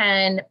you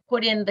can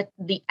put in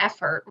the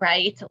effort,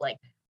 right, to like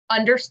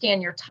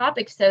understand your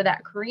topic so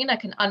that Karina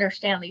can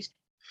understand these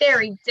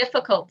very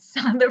difficult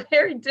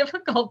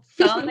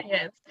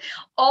science,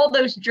 all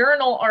those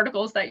journal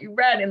articles that you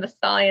read in the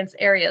science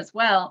area as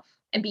well,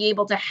 and be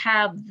able to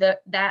have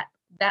that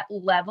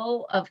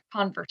level of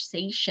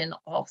conversation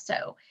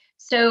also.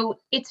 So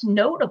it's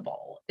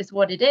notable is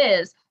what it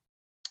is.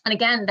 And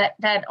again,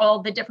 that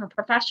all the different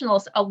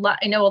professionals,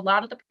 I know a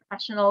lot of the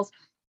professionals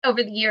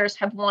over the years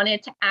have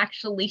wanted to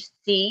actually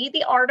see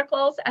the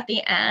articles at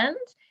the end.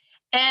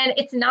 And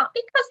it's not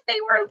because they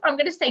were, I'm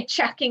going to say,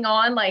 checking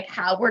on like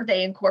how were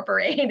they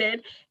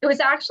incorporated. It was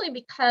actually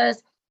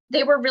because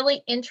they were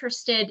really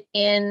interested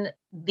in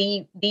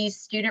these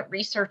student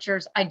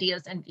researchers'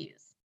 ideas and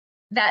views.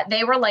 That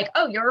they were like,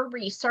 oh, you're a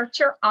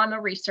researcher, I'm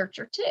a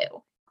researcher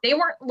too. They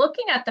weren't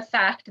looking at the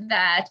fact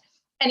that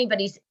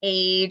anybody's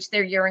age,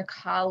 their year in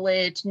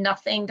college,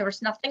 there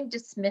was nothing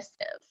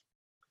dismissive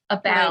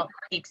about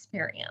the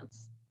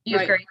experience. You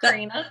agree,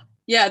 Karina?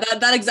 Yeah,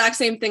 that exact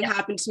same thing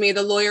happened to me.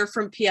 The lawyer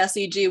from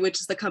PSEG,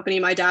 which is the company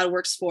my dad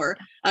works for,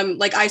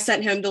 I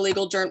sent him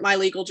my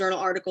legal journal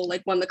article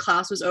like when the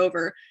class was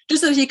over,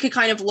 just so he could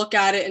kind of look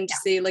at it and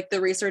see like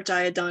the research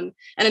I had done.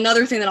 And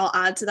another thing that I'll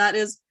add to that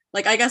is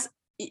like, I guess,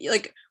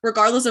 like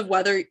regardless of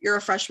whether you're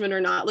a freshman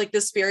or not, like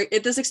this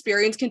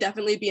experience can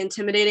definitely be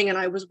intimidating. And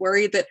I was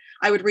worried that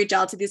I would reach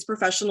out to these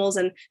professionals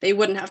and they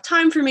wouldn't have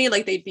time for me,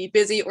 like they'd be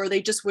busy or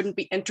they just wouldn't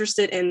be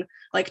interested in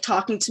like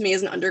talking to me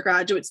as an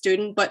undergraduate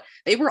student. But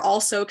they were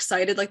all so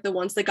excited. Like the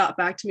ones that got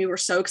back to me were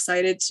so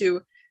excited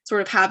to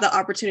sort of have that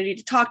opportunity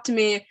to talk to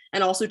me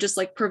and also just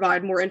like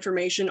provide more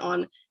information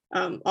on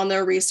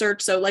their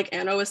research. So like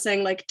Anna was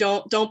saying, like,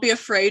 don't be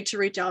afraid to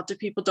reach out to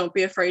people. Don't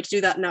be afraid to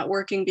do that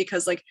networking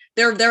because like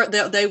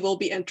they will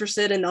be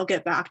interested and they'll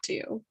get back to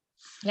you.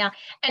 Yeah.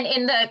 And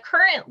in the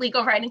current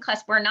legal writing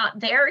class, we're not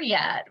there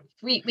yet.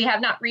 We have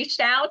not reached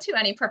out to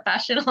any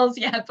professionals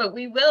yet, but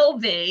we will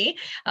be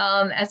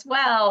as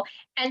well.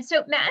 And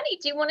so Maddie,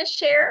 do you want to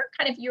share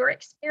kind of your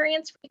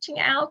experience reaching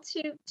out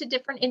to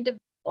different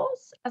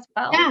individuals as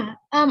well? Yeah,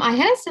 I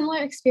had a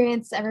similar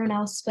experience everyone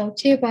else spoke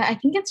to, but I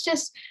think it's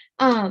just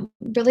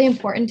really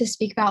important to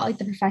speak about like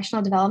the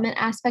professional development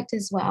aspect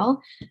as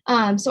well.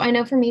 So I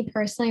know for me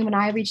personally, when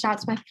I reached out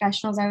to my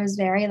professionals, I was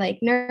very like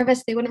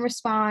nervous they wouldn't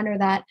respond or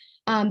that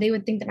they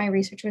would think that my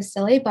research was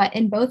silly. But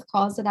in both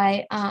calls that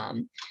I,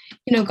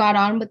 got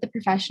on with the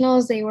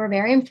professionals, they were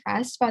very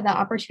impressed by the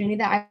opportunity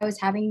that I was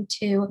having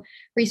to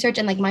research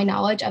and like my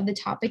knowledge of the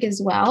topic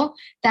as well.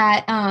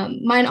 That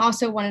mine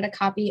also wanted a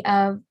copy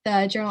of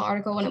the journal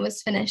article when it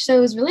was finished. So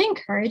it was really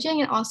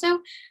encouraging. And also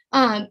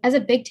as a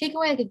big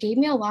takeaway, like it gave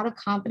me a lot of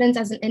confidence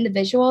as an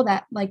individual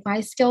that like my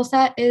skill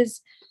set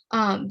is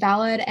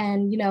valid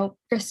and,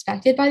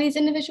 respected by these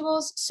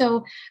individuals.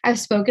 So I've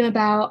spoken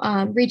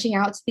about reaching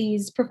out to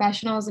these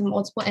professionals in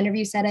multiple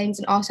interview settings,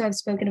 and also I've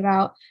spoken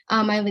about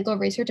my legal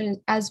research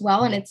as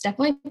well. And it's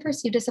definitely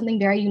perceived as something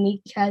very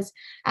unique because,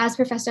 as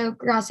Professor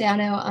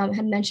Graziano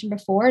had mentioned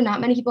before, not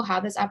many people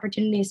have this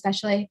opportunity,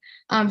 especially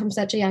from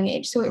such a young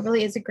age. So it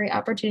really is a great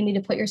opportunity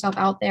to put yourself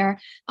out there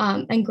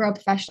and grow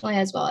professionally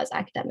as well as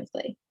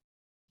academically.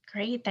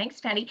 Great.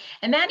 Thanks, Maddie.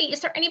 And Maddie, is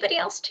there anybody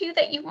else too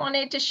that you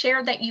wanted to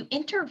share that you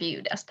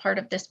interviewed as part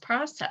of this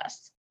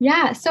process?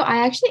 Yeah, so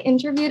I actually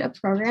interviewed a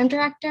program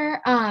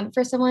director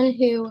for someone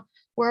who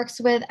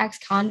works with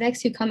ex-convicts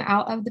who come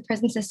out of the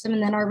prison system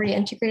and then are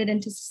reintegrated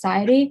into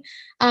society.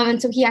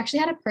 And so he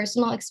actually had a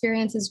personal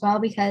experience as well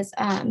because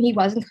he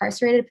was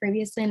incarcerated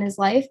previously in his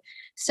life.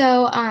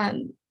 So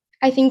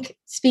I think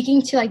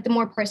speaking to like the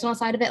more personal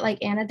side of it,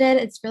 like Anna did,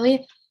 it's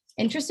really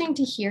interesting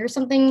to hear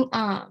something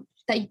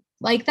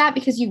that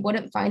because you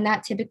wouldn't find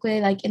that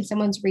typically like in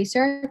someone's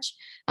research.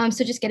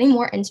 So just getting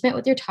more intimate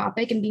with your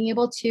topic and being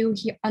able to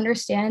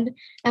understand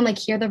and like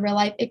hear the real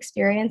life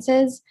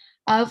experiences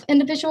of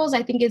individuals,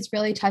 I think is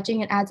really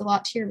touching and adds a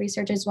lot to your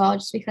research as well,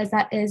 just because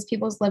that is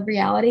people's lived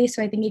reality.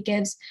 So I think it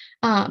gives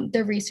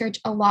the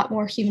research a lot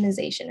more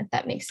humanization, if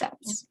that makes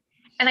sense.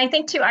 And I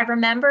think too, I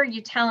remember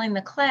you telling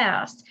the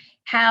class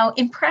how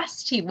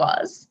impressed he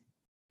was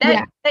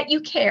that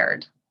you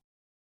cared.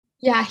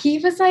 Yeah,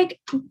 he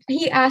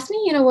asked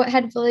me, what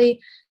had really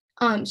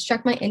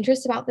struck my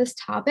interest about this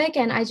topic.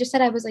 And I just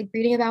said I was like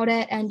reading about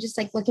it and just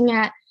like looking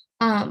at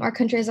our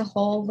country as a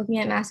whole, looking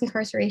at mass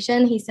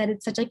incarceration. He said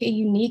it's such like a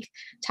unique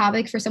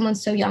topic for someone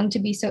so young to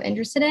be so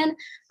interested in.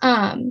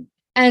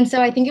 And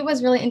so I think it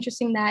was really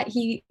interesting that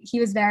he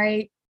was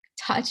very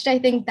touched. I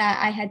think that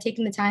I had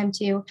taken the time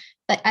to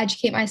like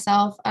educate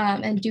myself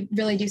and do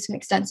some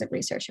extensive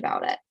research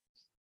about it.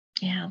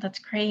 Yeah, that's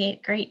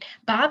great. Great.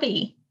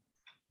 Bobby.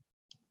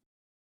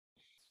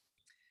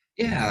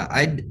 Yeah,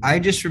 I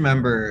just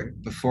remember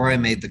before I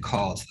made the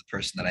call to the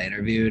person that I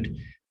interviewed,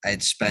 I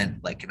had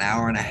spent like an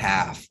hour and a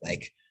half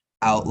like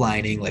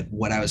outlining like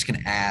what I was going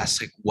to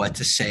ask, like what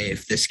to say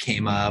if this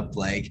came up,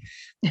 like,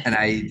 and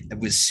I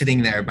was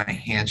sitting there, my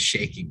hands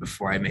shaking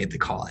before I made the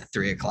call at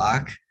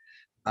 3:00.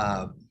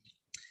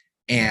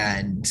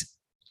 And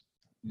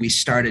we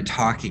started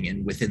talking,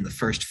 and within the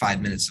first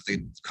 5 minutes of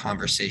the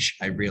conversation,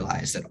 I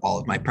realized that all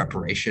of my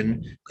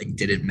preparation like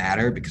didn't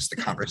matter because the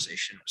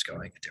conversation was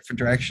going a different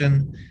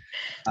direction.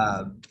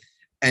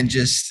 And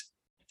just,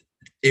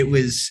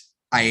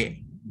 I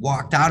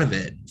walked out of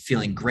it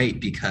feeling great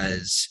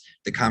because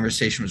the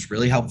conversation was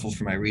really helpful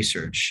for my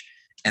research.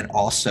 And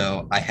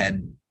also I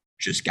had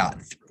just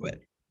gotten through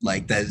it.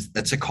 Like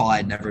that's a call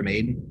I'd never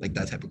made, like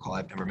that type of call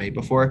I've never made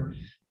before.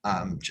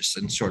 Just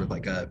in sort of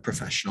like a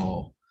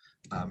professional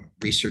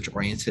research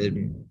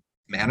oriented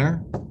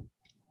manner,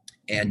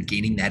 and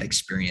gaining that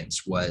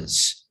experience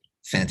was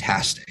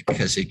fantastic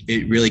because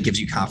it really gives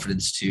you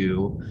confidence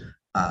to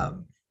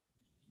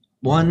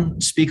one,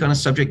 speak on a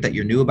subject that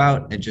you're new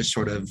about and just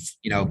sort of,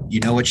 you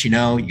know what you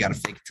know, you got to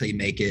fake it till you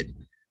make it.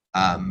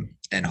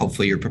 And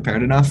hopefully you're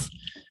prepared enough.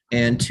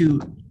 And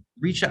to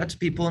reach out to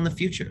people in the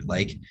future,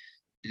 like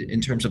in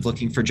terms of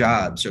looking for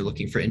jobs or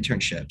looking for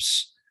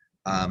internships,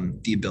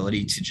 the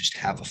ability to just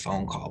have a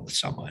phone call with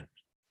someone,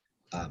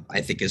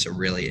 I think is a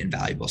really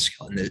invaluable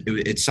skill. And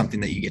it's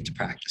something that you get to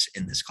practice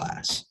in this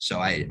class.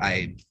 So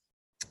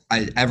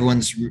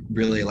everyone's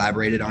really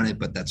elaborated on it,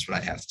 but that's what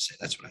I have to say.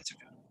 That's what I took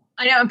out.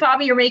 I know, and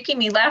Bobby, you're making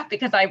me laugh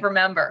because I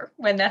remember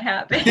when that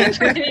happened. Yes,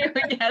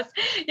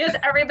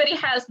 everybody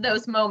has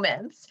those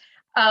moments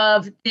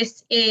of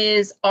this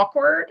is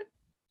awkward.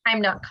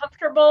 I'm not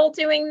comfortable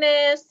doing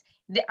this.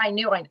 I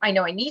know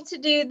I need to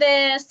do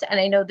this, and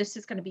I know this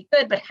is going to be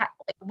good, but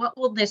what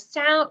will this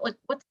sound like?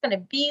 What's going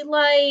to be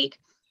like?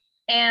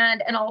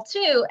 And all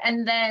too,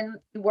 and then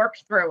you work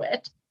through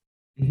it,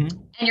 and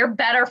you're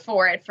better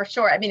for it for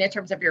sure. I mean, in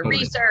terms of your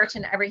research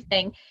and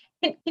everything.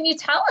 Can you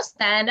tell us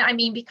then? I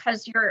mean,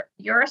 because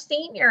you're a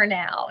senior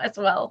now as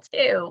well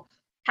too.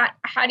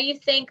 How do you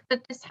think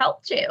that this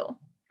helped you?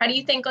 How do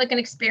you think like an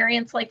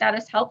experience like that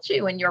has helped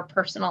you in your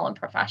personal and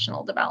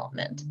professional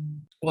development?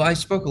 Well, I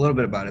spoke a little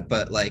bit about it,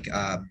 but like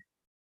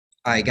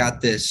I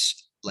got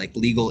this like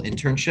legal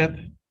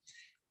internship,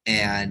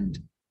 and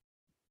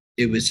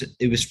it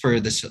was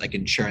for this like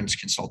insurance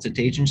consultant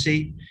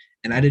agency,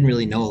 and I didn't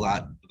really know a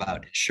lot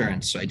about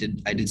insurance, so I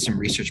did some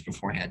research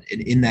beforehand.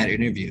 And in that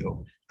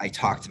interview, I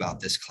talked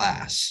about this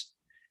class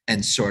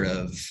and sort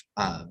of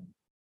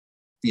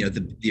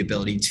the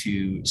ability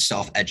to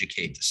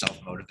self-educate, to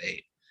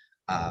self-motivate,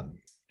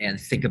 and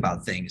think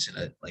about things in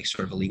a like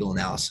sort of a legal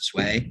analysis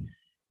way.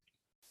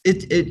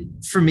 It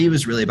for me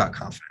was really about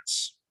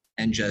confidence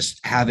and just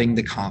having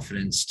the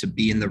confidence to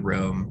be in the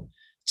room,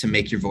 to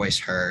make your voice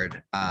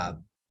heard,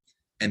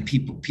 and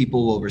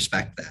people will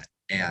respect that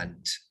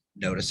and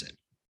notice it.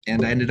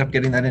 And I ended up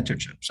getting that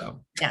internship.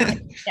 So yeah.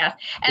 And yeah.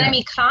 I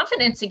mean,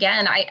 confidence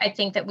again, I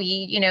think that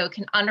we,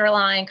 can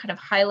underline, kind of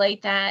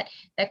highlight that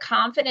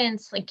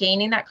confidence, like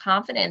gaining that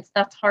confidence,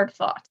 that's hard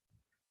fought.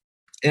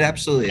 It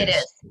absolutely It is.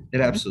 is.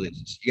 It absolutely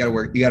is. You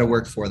got to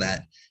work for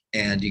that,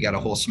 and you got a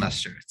whole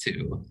semester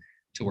to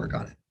work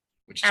on it,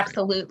 which is great.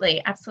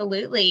 Absolutely.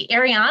 Absolutely.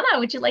 Ariana,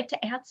 would you like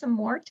to add some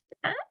more to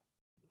that?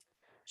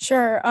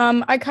 Sure.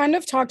 I kind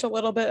of talked a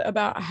little bit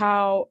about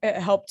how it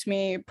helped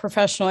me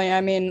professionally.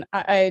 I mean,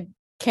 I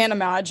can't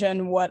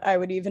imagine what I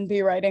would even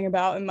be writing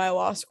about in my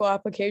law school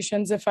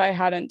applications if I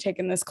hadn't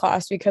taken this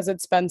class because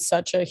it's been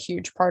such a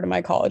huge part of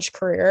my college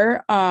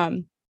career.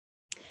 And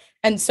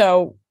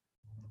so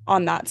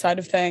on that side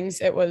of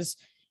things, it was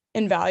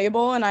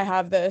invaluable. And I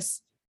have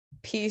this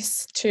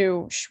piece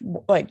to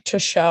to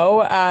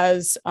show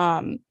as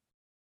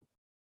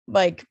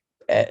like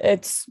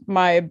it's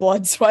my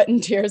blood, sweat,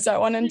 and tears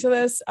that went into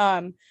this.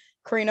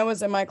 Karina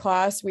was in my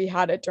class. We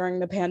had it during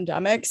the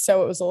pandemic,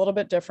 so it was a little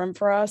bit different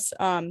for us.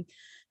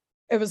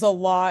 It was a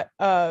lot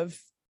of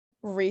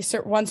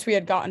research. Once we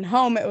had gotten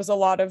home, it was a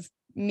lot of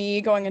me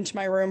going into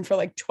my room for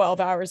like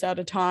 12 hours at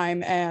a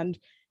time and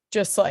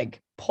just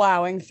like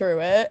plowing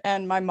through it.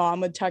 And my mom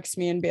would text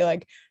me and be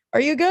like,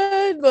 "Are you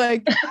good?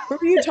 Like, who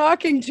are you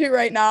talking to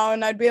right now?"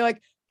 And I'd be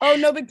like, "Oh,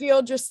 no big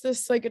deal. Just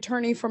this like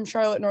attorney from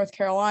Charlotte, North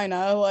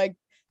Carolina, like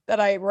that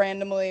I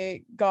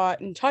randomly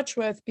got in touch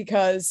with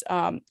because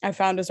I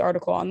found his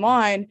article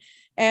online."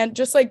 And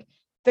just like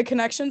the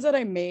connections that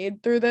I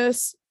made through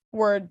this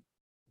were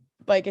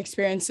like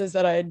experiences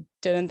that I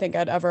didn't think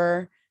I'd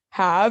ever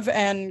have.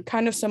 And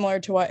kind of similar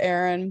to what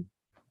Aaron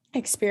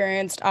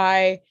experienced,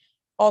 I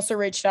also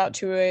reached out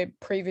to a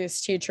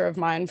previous teacher of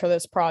mine for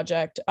this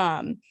project.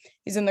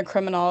 He's in the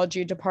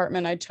criminology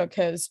department. I took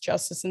his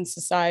Justice and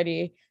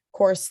Society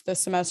course the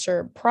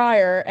semester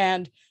prior,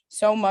 and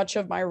so much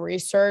of my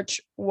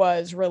research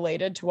was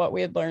related to what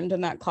we had learned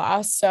in that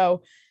class.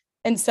 So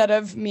instead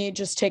of me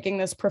just taking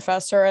this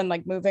professor and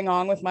like moving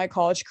on with my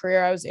college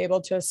career, I was able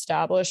to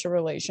establish a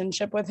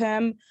relationship with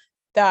him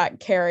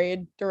that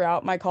carried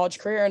throughout my college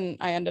career. And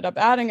I ended up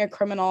adding a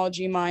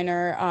criminology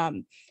minor.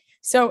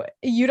 So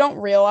you don't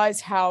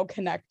realize how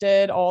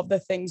connected all of the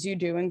things you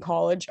do in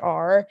college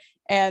are.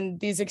 And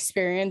these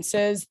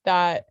experiences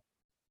that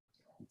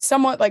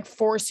somewhat like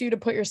force you to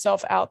put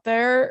yourself out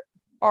there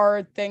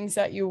are things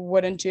that you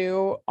wouldn't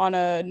do on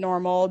a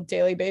normal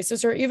daily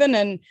basis or even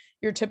in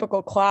your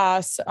typical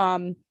class.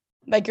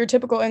 Like your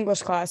typical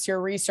English class,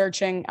 you're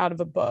researching out of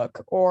a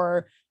book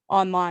or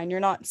online. You're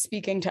not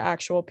speaking to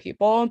actual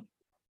people.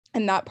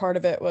 And that part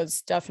of it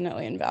was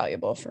definitely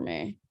invaluable for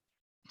me.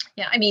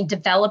 Yeah, I mean,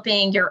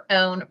 developing your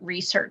own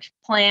research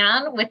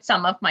plan, with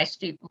some of my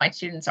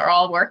students are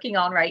all working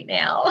on right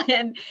now,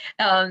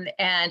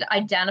 and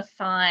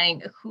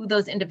identifying who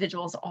those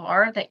individuals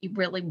are that you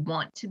really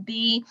want to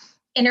be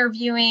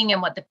interviewing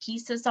and what the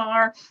pieces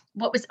are.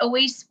 What's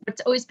always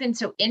been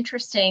so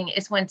interesting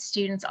is when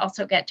students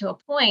also get to a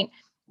point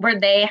where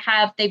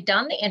they've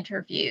done the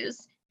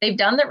interviews, they've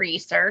done the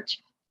research,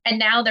 and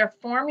now they're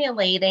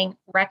formulating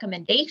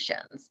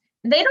recommendations.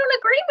 They don't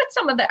agree with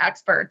some of the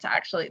experts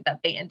actually that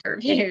they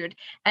interviewed,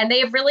 and they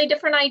have really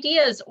different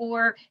ideas,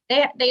 or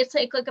they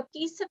take like a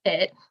piece of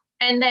it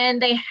and then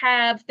they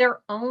have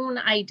their own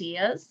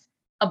ideas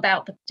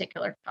about the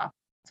particular topic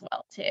as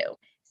well too.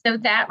 So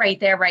that right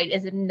there, right,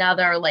 is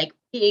another like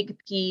big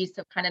piece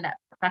of kind of that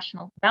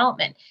professional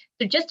development.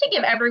 So just to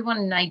give everyone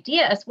an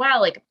idea as well,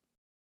 like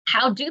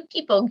how do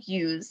people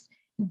use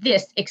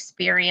this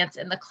experience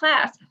in the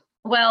class?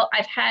 Well,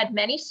 I've had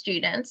many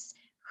students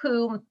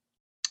who,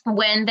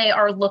 when they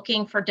are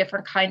looking for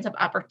different kinds of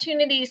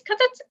opportunities, because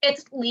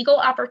it's legal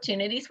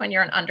opportunities when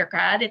you're an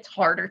undergrad, it's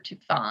harder to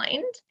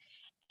find.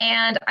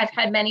 And I've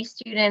had many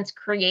students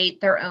create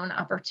their own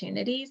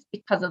opportunities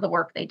because of the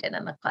work they did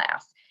in the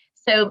class.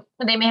 So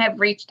they may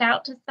have reached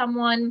out to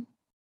someone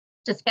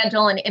to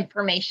schedule an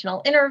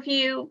informational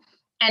interview,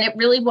 and it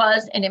really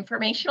was an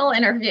informational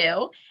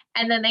interview.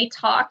 And then they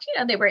talked,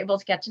 they were able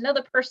to get to know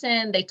the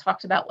person. They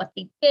talked about what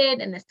they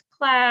did in this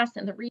class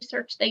and the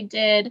research they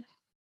did.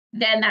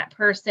 Then that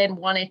person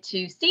wanted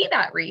to see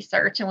that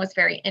research and was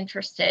very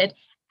interested.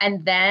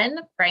 And then,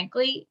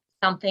 frankly,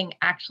 something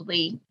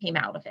actually came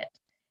out of it.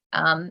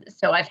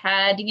 So I've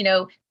had,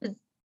 the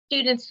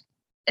students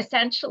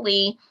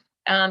essentially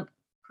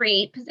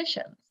create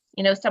positions.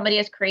 Somebody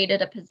has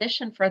created a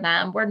position for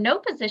them where no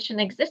position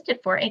existed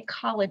for a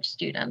college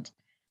student.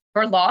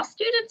 For law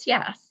students,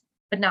 yes,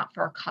 but not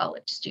for a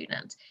college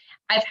student.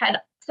 I've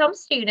had some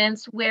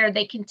students where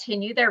they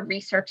continue their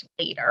research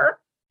later.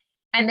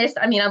 And this,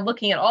 I mean, I'm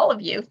looking at all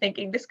of you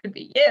thinking this could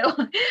be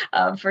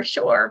you for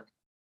sure.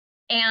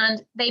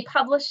 And they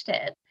published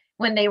it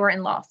when they were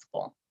in law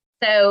school.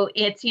 So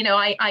it's,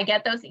 I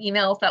get those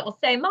emails that will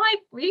say, my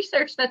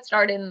research that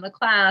started in the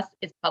class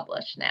is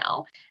published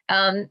now.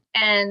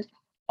 And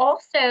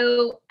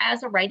also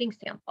as a writing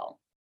sample.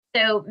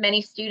 So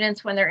many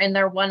students, when they're in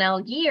their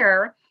 1L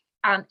year,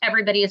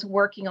 everybody is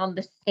working on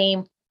the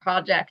same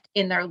project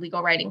in their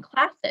legal writing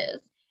classes,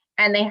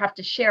 and they have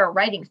to share a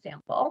writing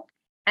sample.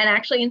 And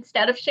actually,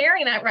 instead of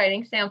sharing that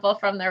writing sample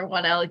from their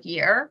 1L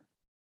year,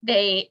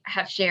 they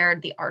have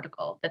shared the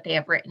article that they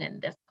have written in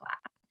this class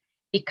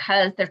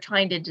because they're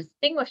trying to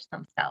distinguish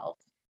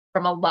themselves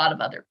from a lot of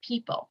other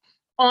people.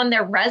 On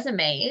their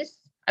resumes,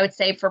 I would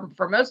say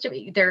for most of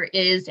you, there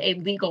is a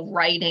legal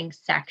writing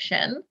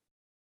section,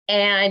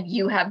 and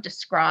you have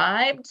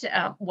described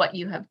what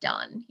you have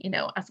done,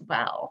 as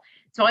well.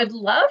 So I'd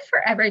love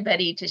for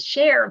everybody to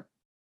share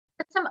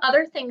some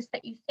other things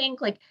that you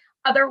think, like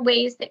other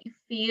ways that you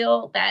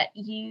feel that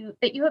you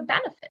have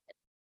benefited,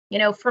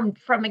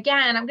 from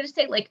again, I'm going to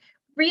say like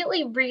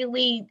really,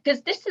 really,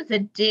 because this is a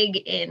dig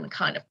in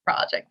kind of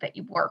project that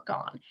you work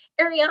on.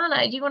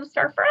 Ariana, do you want to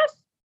start for us?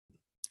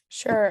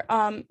 Sure.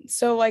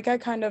 So like I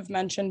kind of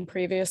mentioned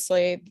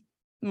previously,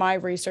 my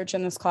research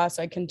in this class,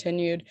 I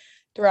continued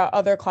throughout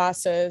other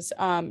classes.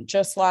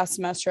 Just last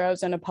semester, I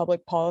was in a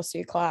public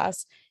policy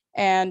class,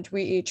 and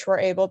we each were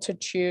able to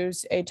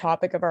choose a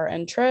topic of our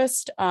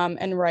interest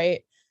and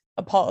write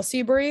a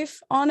policy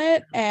brief on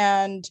it.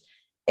 And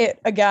it,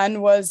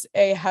 again, was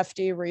a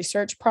hefty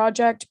research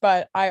project,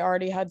 but I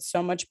already had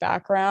so much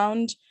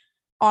background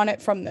on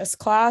it from this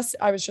class.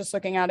 I was just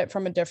looking at it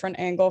from a different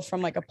angle,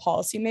 from like a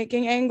policy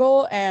making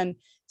angle and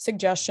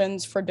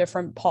suggestions for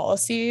different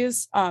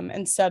policies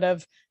instead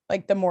of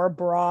like the more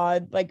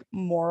broad, like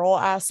moral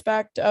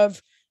aspect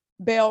of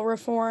bail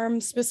reform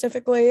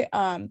specifically.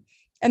 And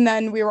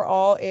then we were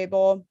all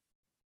able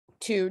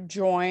to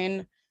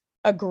join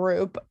a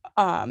group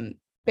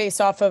based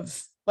off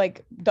of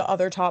like the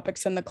other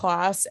topics in the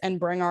class and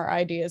bring our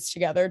ideas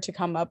together to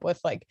come up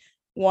with like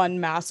one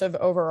massive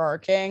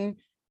overarching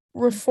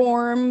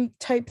reform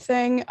type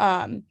thing.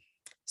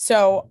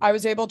 So I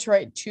was able to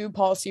write 2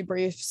 policy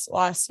briefs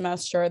last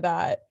semester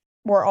that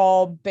were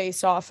all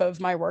based off of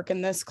my work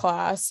in this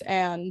class,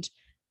 and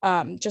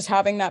just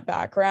having that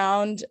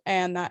background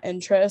and that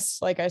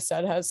interest, like I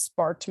said, has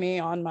sparked me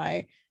on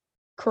my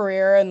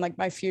career and like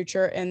my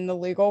future in the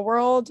legal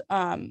world.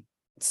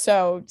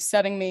 So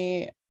setting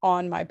me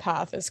on my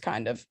path is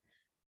kind of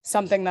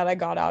something that I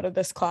got out of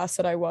this class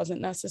that I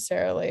wasn't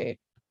necessarily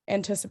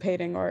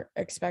anticipating or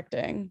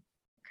expecting.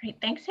 Great.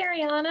 Thanks,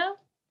 Ariana.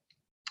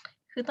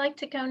 Who'd like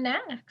to go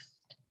next?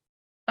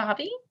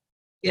 Bobby?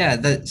 Yeah,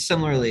 that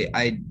similarly,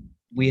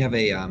 we have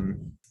a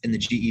in the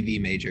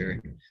GEV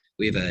major,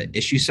 we have a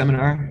issue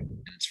seminar, and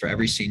it's for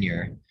every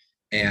senior,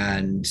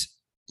 and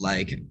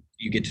like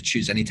you get to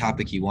choose any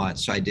topic you want.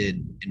 So I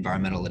did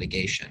environmental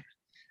litigation,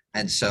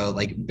 and so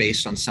like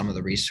based on some of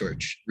the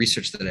research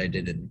that I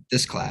did in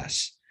this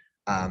class,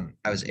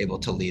 I was able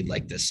to lead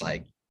like this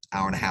like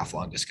hour and a half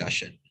long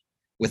discussion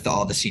with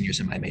all the seniors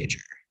in my major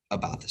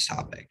about this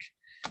topic.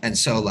 And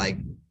so like,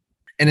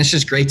 and it's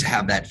just great to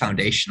have that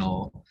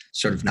foundational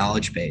sort of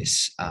knowledge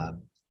base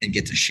and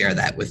get to share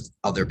that with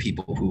other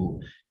people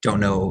who don't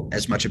know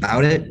as much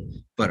about it,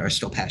 but are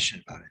still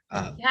passionate about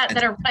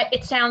it.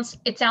 It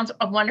sounds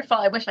wonderful.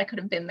 I wish I could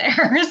have been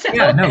there. So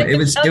yeah, no, it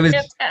was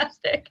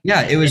fantastic.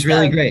 Yeah, it was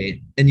really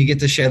great. And you get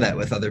to share that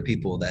with other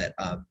people that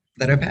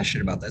are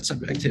passionate about that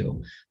subject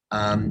too.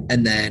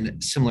 And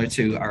then similar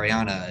to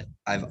Ariana,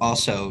 I've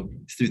also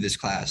through this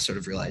class sort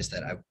of realized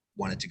that I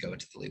wanted to go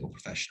into the legal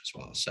profession as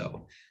well.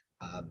 So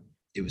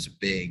it was a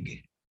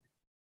big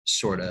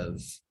sort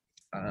of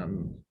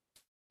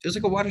it was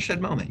like a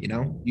watershed moment,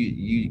 you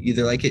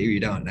either like it or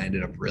you don't. And I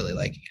ended up really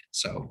liking it.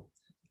 So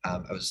I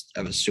was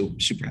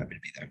super happy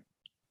to be there.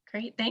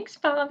 Great. Thanks,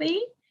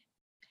 Bobby.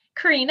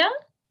 Karina?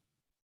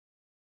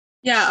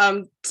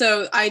 Yeah,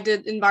 so I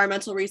did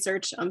environmental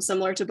research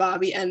similar to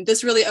Bobby, and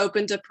this really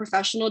opened a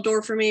professional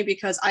door for me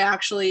because I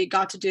actually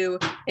got to do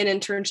an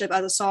internship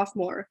as a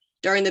sophomore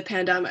during the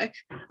pandemic.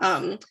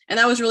 And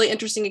that was really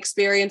interesting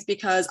experience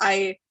because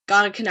I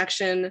got a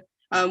connection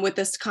with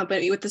this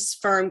company, with this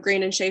firm,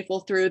 Green and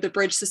Schafel, through the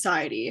Bridge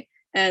Society.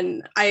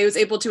 And I was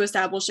able to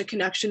establish a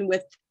connection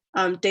with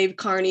Dave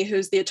Carney,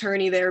 who's the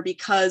attorney there,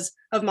 because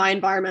of my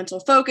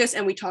environmental focus.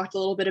 And we talked a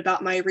little bit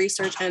about my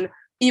research. And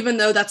even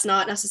though that's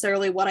not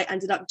necessarily what I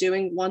ended up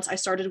doing once I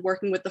started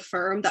working with the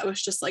firm, that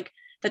was just like,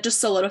 that just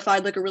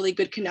solidified like a really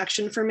good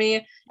connection for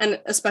me, and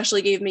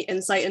especially gave me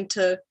insight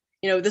into,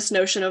 this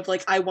notion of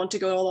like, I want to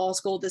go to law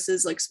school. This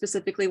is like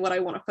specifically what I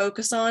want to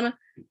focus on,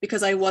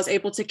 because I was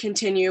able to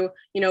continue,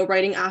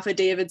 writing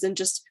affidavits and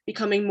just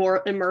becoming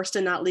more immersed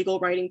in that legal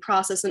writing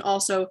process, and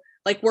also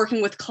like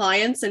working with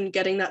clients and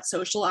getting that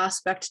social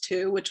aspect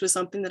too, which was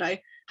something that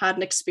I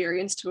hadn't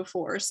experienced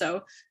before.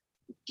 So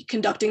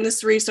conducting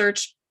this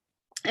research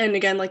and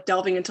again, like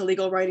delving into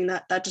legal writing,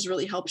 that just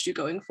really helps you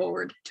going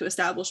forward to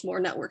establish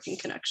more networking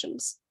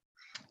connections.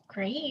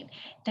 Great.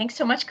 Thanks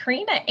so much,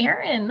 Karina.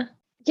 Erin?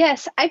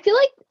 Yes, I feel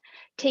like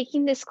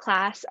taking this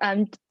class,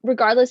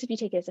 regardless if you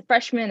take it as a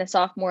freshman, a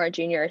sophomore, a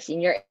junior, or a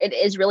senior, it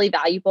is really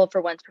valuable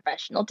for one's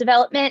professional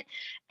development.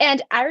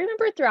 And I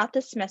remember throughout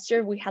the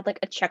semester, we had like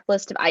a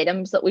checklist of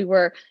items that we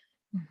were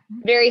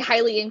very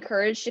highly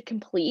encouraged to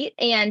complete.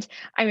 And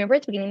I remember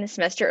at the beginning of the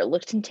semester, it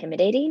looked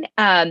intimidating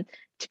to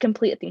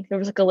complete. I think there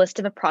was like a list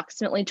of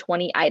approximately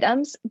 20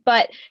 items.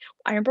 But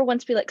I remember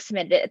once we like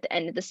submitted it at the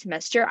end of the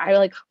semester, I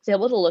like was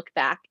able to look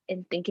back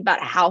and think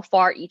about how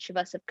far each of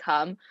us have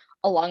come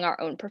along our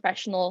own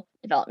professional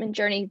development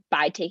journey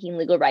by taking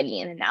legal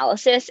writing and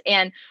analysis.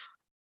 And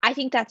I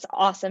think that's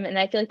awesome. And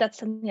I feel like that's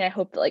something I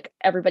hope that like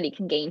everybody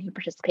can gain who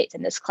participates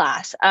in this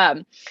class.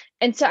 And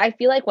so I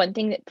feel like one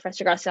thing that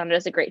Professor Graciano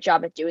does a great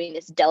job at doing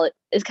is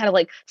kind of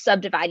like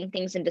subdividing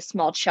things into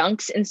small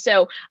chunks. And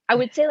so I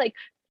would say like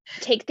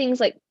take things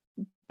like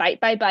bite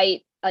by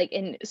bite, like,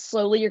 and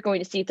slowly you're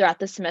going to see throughout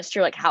the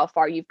semester like how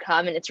far you've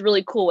come. And it's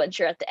really cool once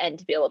you're at the end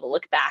to be able to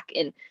look back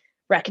and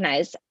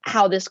recognize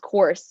how this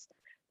course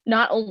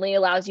not only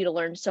allows you to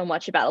learn so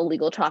much about a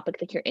legal topic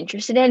that you're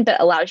interested in, but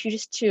allows you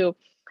just to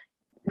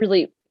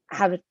really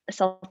have a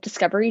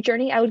self-discovery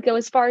journey. I would go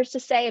as far as to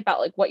say about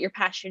like what you're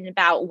passionate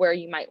about, where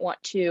you might want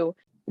to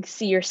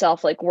see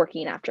yourself like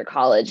working after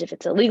college, if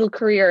it's a legal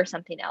career or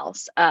something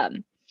else.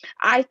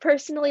 I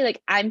personally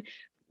I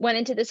went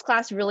into this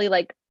class really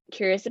like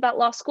curious about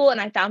law school, and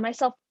I found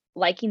myself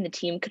liking the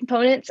team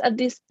components of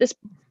this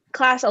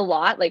class a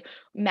lot. Like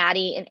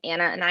Maddie and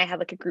Anna and I had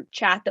like a group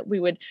chat that we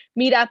would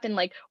meet up and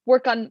like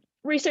work on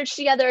research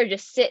together, or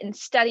just sit and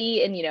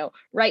study and,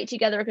 write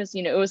together, because,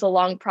 it was a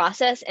long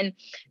process. And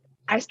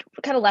I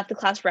kind of left the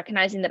class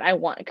recognizing that I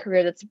want a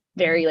career that's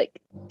very like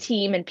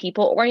team and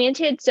people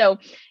oriented. So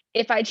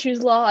if I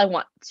choose law, I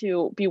want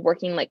to be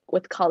working like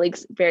with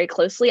colleagues very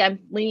closely. I'm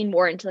leaning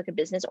more into like a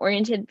business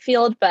oriented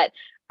field, but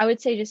I would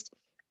say just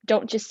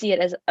don't just see it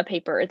as a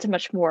paper. It's a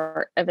much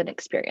more of an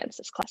experience,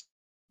 this class.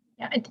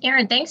 Yeah, and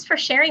Erin, thanks for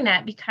sharing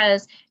that,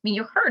 because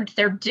you heard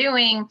they're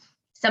doing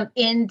some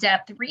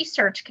in-depth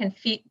research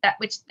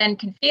which then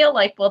can feel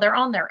like, well, they're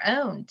on their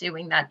own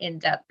doing that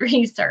in-depth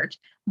research.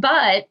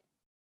 But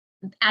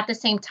at the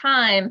same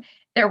time,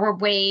 there were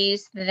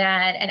ways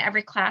that, and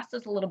every class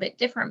is a little bit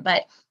different,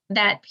 but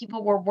that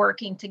people were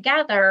working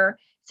together.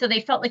 So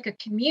they felt like a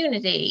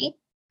community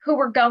who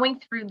were going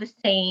through the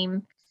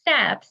same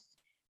steps,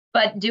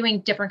 but doing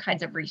different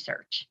kinds of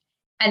research.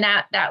 And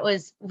that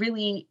was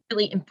really,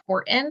 really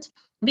important,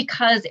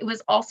 because it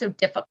was also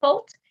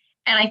difficult.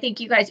 And I think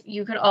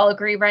you could all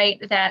agree,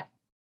 right, that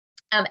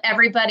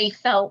everybody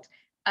felt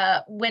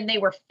when they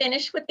were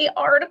finished with the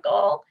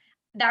article,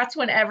 that's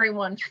when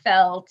everyone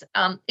felt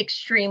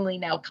extremely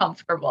now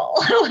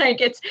comfortable.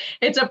 Like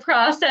it's a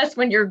process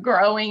when you're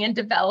growing and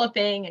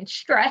developing and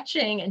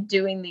stretching and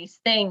doing these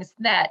things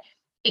that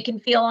it can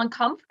feel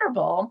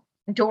uncomfortable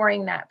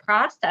during that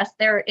process.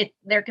 There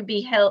could be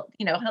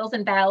hills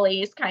and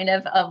valleys kind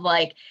of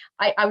like,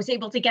 I was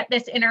able to get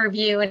this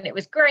interview and it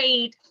was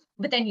great,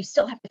 but then you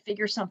still have to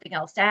figure something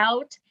else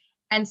out.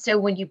 And so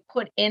when you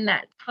put in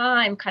that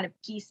time kind of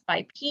piece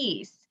by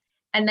piece,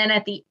 and then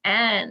at the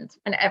end,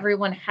 when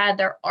everyone had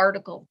their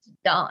articles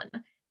done,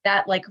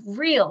 that like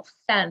real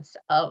sense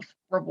of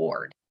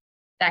reward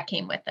that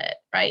came with it,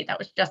 right? That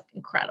was just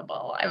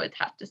incredible, I would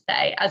have to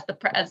say, as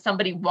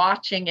somebody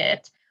watching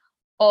it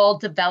all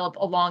develop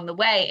along the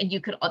way. And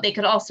they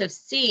could also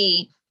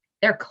see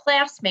their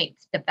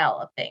classmates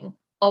developing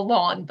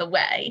along the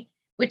way,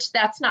 which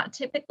that's not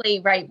typically,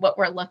 right, what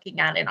we're looking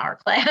at in our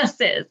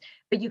classes,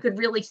 but you could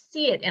really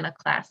see it in a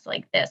class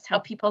like this, how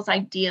people's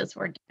ideas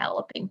were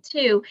developing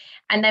too.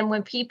 And then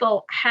when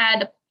people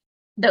had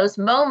those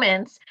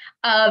moments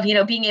of,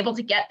 being able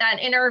to get that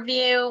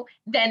interview,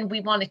 then we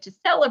wanted to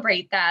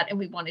celebrate that, and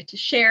we wanted to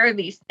share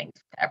these things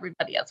with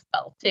everybody as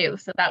well too.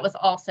 So that was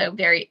also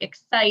very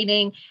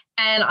exciting.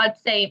 And I'd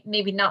say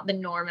maybe not the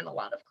norm in a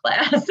lot of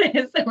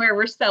classes where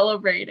we're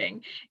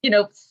celebrating,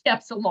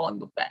 steps along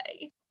the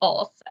way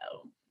also.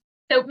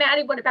 So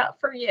Maddie, what about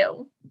for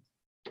you?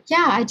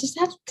 Yeah, I just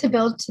have to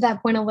build to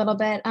that point a little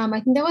bit. I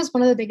think that was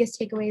one of the biggest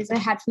takeaways I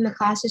had from the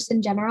class just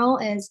in general,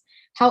 is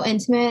how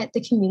intimate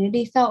the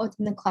community felt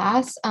within the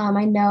class.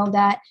 I know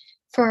that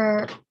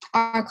for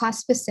our class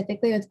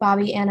specifically with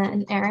Bobby, Anna,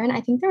 and Erin,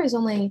 I think there was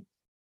only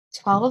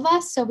 12 of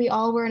us. So we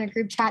all were in a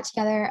group chat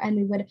together, and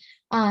we would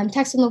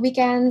text on the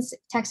weekends,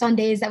 text on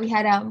days that we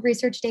had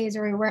research days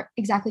or we weren't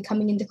exactly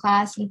coming into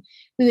class, and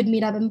we would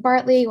meet up in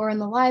Bartley or in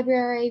the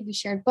library. We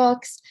shared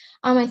books.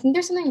 I think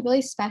there's something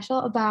really special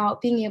about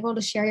being able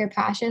to share your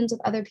passions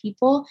with other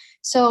people.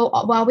 So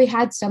while we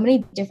had so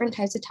many different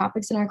types of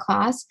topics in our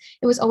class,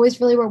 it was always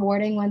really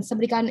rewarding when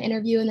somebody got an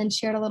interview and then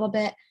shared a little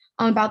bit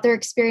about their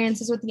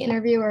experiences with the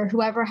interview, or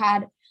whoever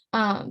had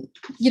done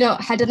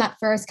that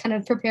first, kind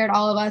of prepared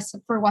all of us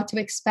for what to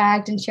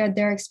expect and shared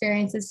their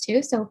experiences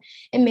too. So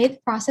it made the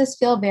process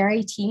feel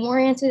very team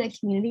oriented and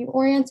community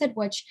oriented,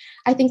 which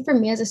I think for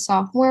me as a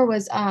sophomore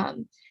was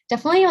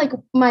definitely like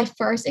my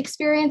first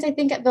experience, I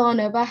think, at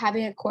Villanova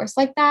having a course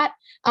like that,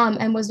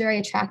 and was very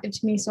attractive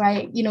to me. So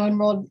I,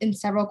 enrolled in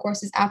several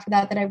courses after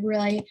that I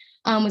really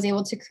was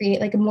able to create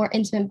like a more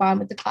intimate bond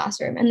with the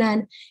classroom. And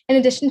then in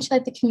addition to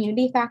like the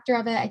community factor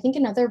of it, I think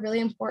another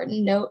really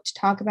important note to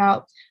talk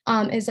about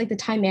is like the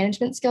time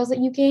management skills that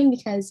you gain,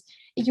 because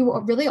you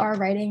really are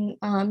writing,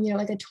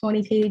 like a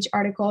 20-page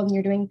article, and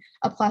you're doing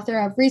a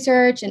plethora of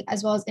research and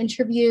as well as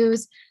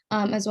interviews,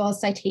 as well as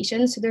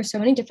citations. So there's so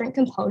many different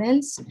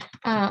components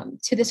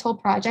to this whole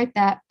project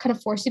that kind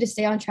of force you to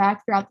stay on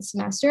track throughout the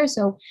semester.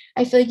 So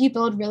I feel like you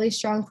build really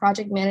strong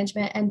project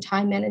management and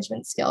time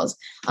management skills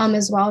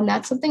as well. And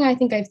that's something I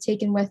think I've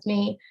taken with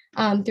me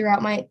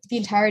throughout the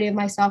entirety of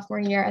my sophomore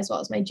year as well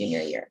as my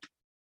junior year.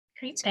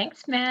 Great.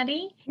 Thanks,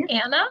 Maddie.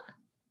 Anna?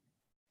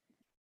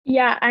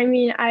 Yeah, I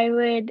mean, I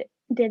would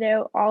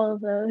ditto all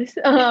of those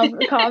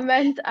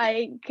comments.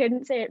 I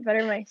couldn't say it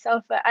better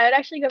myself, but I would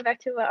actually go back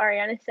to what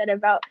Ariana said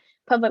about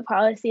public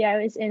policy. I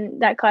was in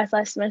that class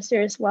last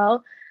semester as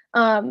well.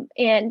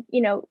 And,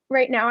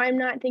 right now I'm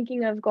not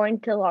thinking of going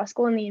to law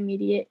school in the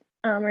immediate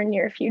or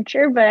near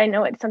future, but I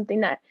know it's something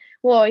that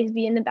will always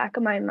be in the back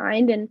of my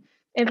mind. And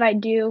if I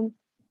do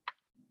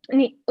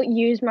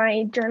use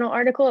my journal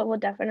article, it will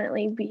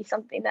definitely be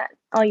something that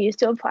I'll use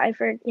to apply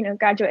for,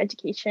 graduate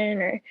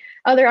education or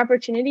other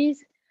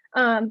opportunities.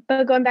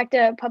 But going back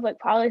to public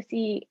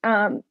policy,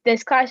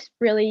 this class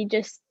really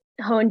just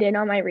honed in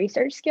on my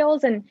research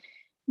skills. And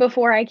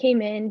before I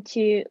came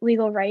into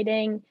legal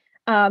writing,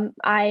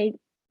 I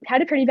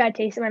had a pretty bad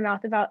taste in my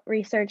mouth about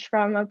research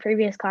from a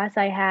previous class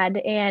I had.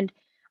 And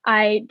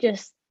I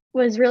just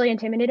was really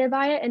intimidated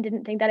by it and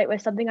didn't think that it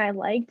was something I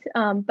liked.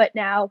 But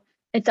now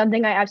it's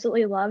something I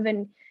absolutely love.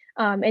 And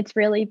it's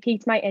really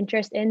piqued my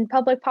interest in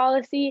public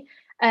policy.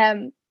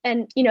 And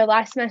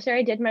last semester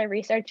I did my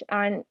research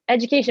on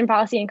education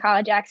policy and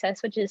college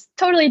access, which is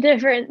totally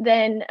different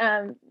than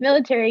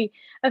military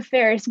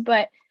affairs.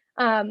 But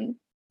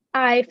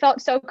I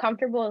felt so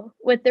comfortable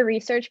with the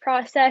research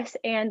process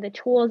and the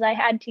tools I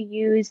had to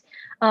use,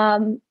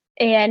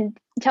 and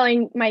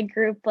telling my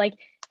group, like,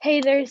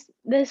 hey, there's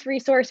this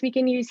resource we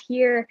can use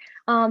here.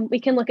 We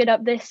can look it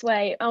up this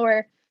way.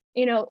 Or,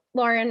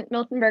 Lauren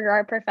Miltenberger,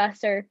 our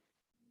professor,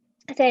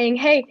 saying,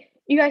 hey,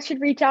 you guys should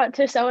reach out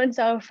to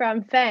so-and-so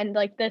from FEND,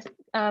 like this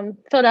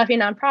Philadelphia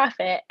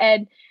nonprofit.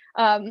 And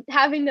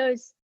having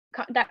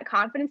that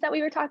confidence that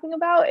we were talking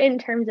about in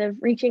terms of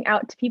reaching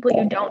out to people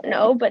you don't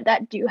know, but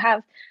that do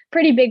have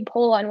pretty big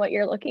pull on what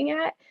you're looking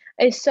at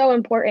is so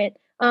important.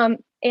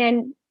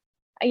 And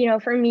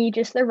for me,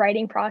 just the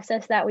writing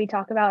process that we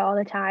talk about all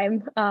the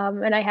time.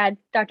 And I had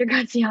Dr.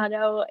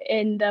 Graziano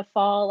in the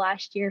fall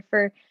last year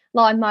for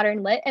Law and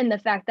Modern Lit, and the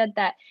fact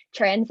that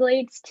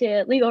translates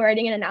to legal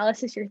writing and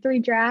analysis, your 3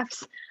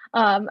 drafts.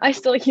 I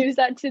still use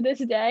that to this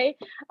day.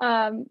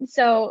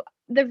 So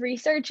the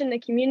research and the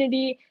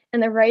community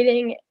and the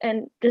writing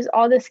and just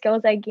all the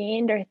skills I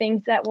gained are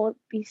things that will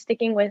be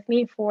sticking with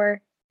me for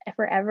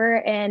forever.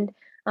 And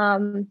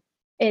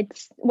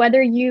it's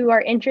whether you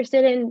are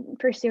interested in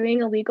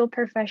pursuing a legal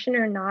profession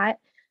or not,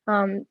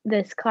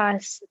 this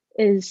class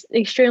is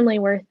extremely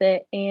worth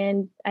it.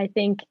 And I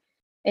think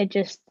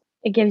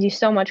it gives you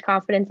so much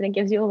confidence, and it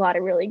gives you a lot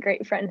of really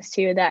great friends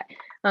too that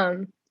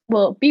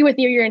will be with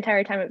you your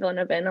entire time at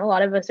Villanova. And a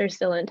lot of us are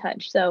still in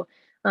touch. So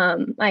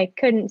I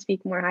couldn't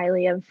speak more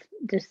highly of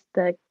just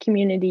the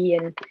community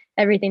and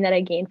everything that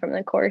I gained from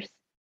the course.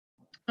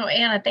 Oh,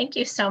 Anna, thank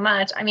you so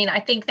much. I mean, I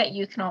think that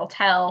you can all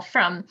tell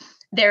from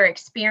their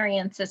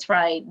experiences,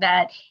 right,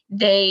 that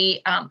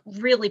they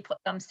really put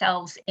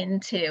themselves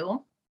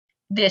into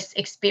this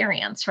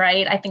experience,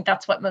 right? I think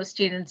that's what most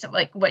students,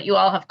 like what you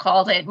all have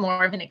called it,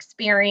 more of an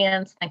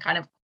experience than kind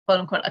of quote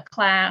unquote a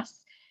class,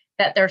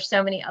 that there's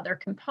so many other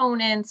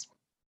components,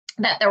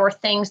 that there were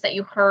things that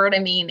you heard. I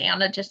mean,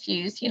 Anna just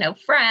used,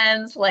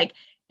 friends, like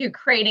you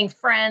creating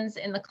friends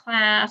in the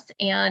class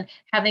and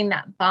having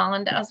that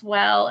bond as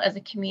well as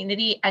a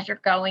community as you're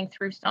going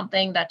through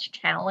something that's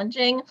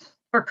challenging.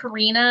 For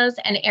Karina's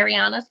and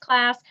Ariana's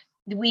class,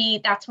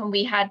 that's when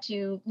we had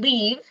to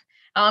leave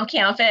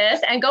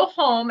campus and go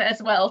home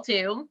as well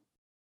too.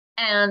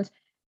 And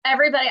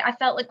everybody, I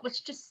felt like, was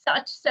just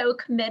so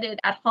committed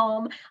at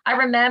home. I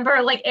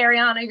remember, like,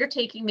 Ariana, you're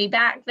taking me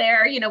back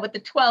there, with the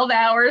 12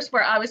 hours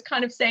where I was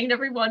kind of saying to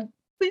everyone,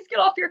 please get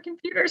off your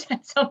computers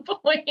at some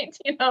point,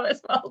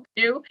 as well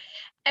too.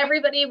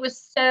 Everybody was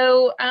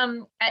so,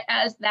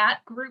 as that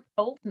group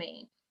told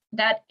me,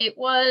 that it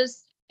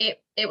was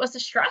a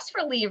stress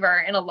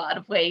reliever in a lot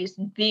of ways,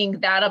 being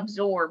that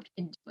absorbed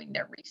in doing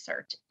their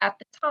research at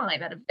the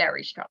time, at a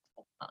very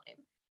stressful time.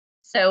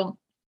 So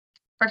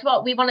first of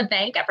all, we want to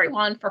thank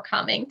everyone for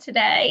coming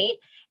today,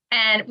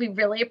 and we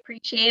really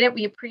appreciate it.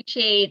 We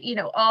appreciate,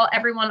 all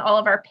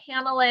of our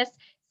panelists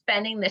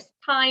spending this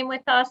time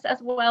with us as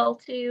well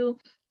too,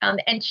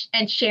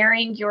 and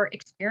sharing your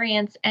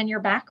experience and your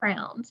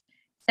backgrounds.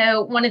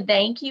 So want to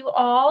thank you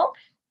all.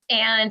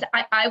 And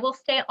I will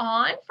stay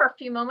on for a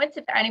few moments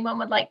if anyone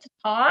would like to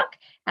talk.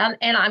 And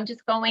I'm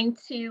just going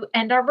to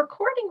end our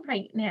recording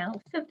right now.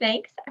 So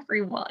thanks,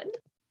 everyone.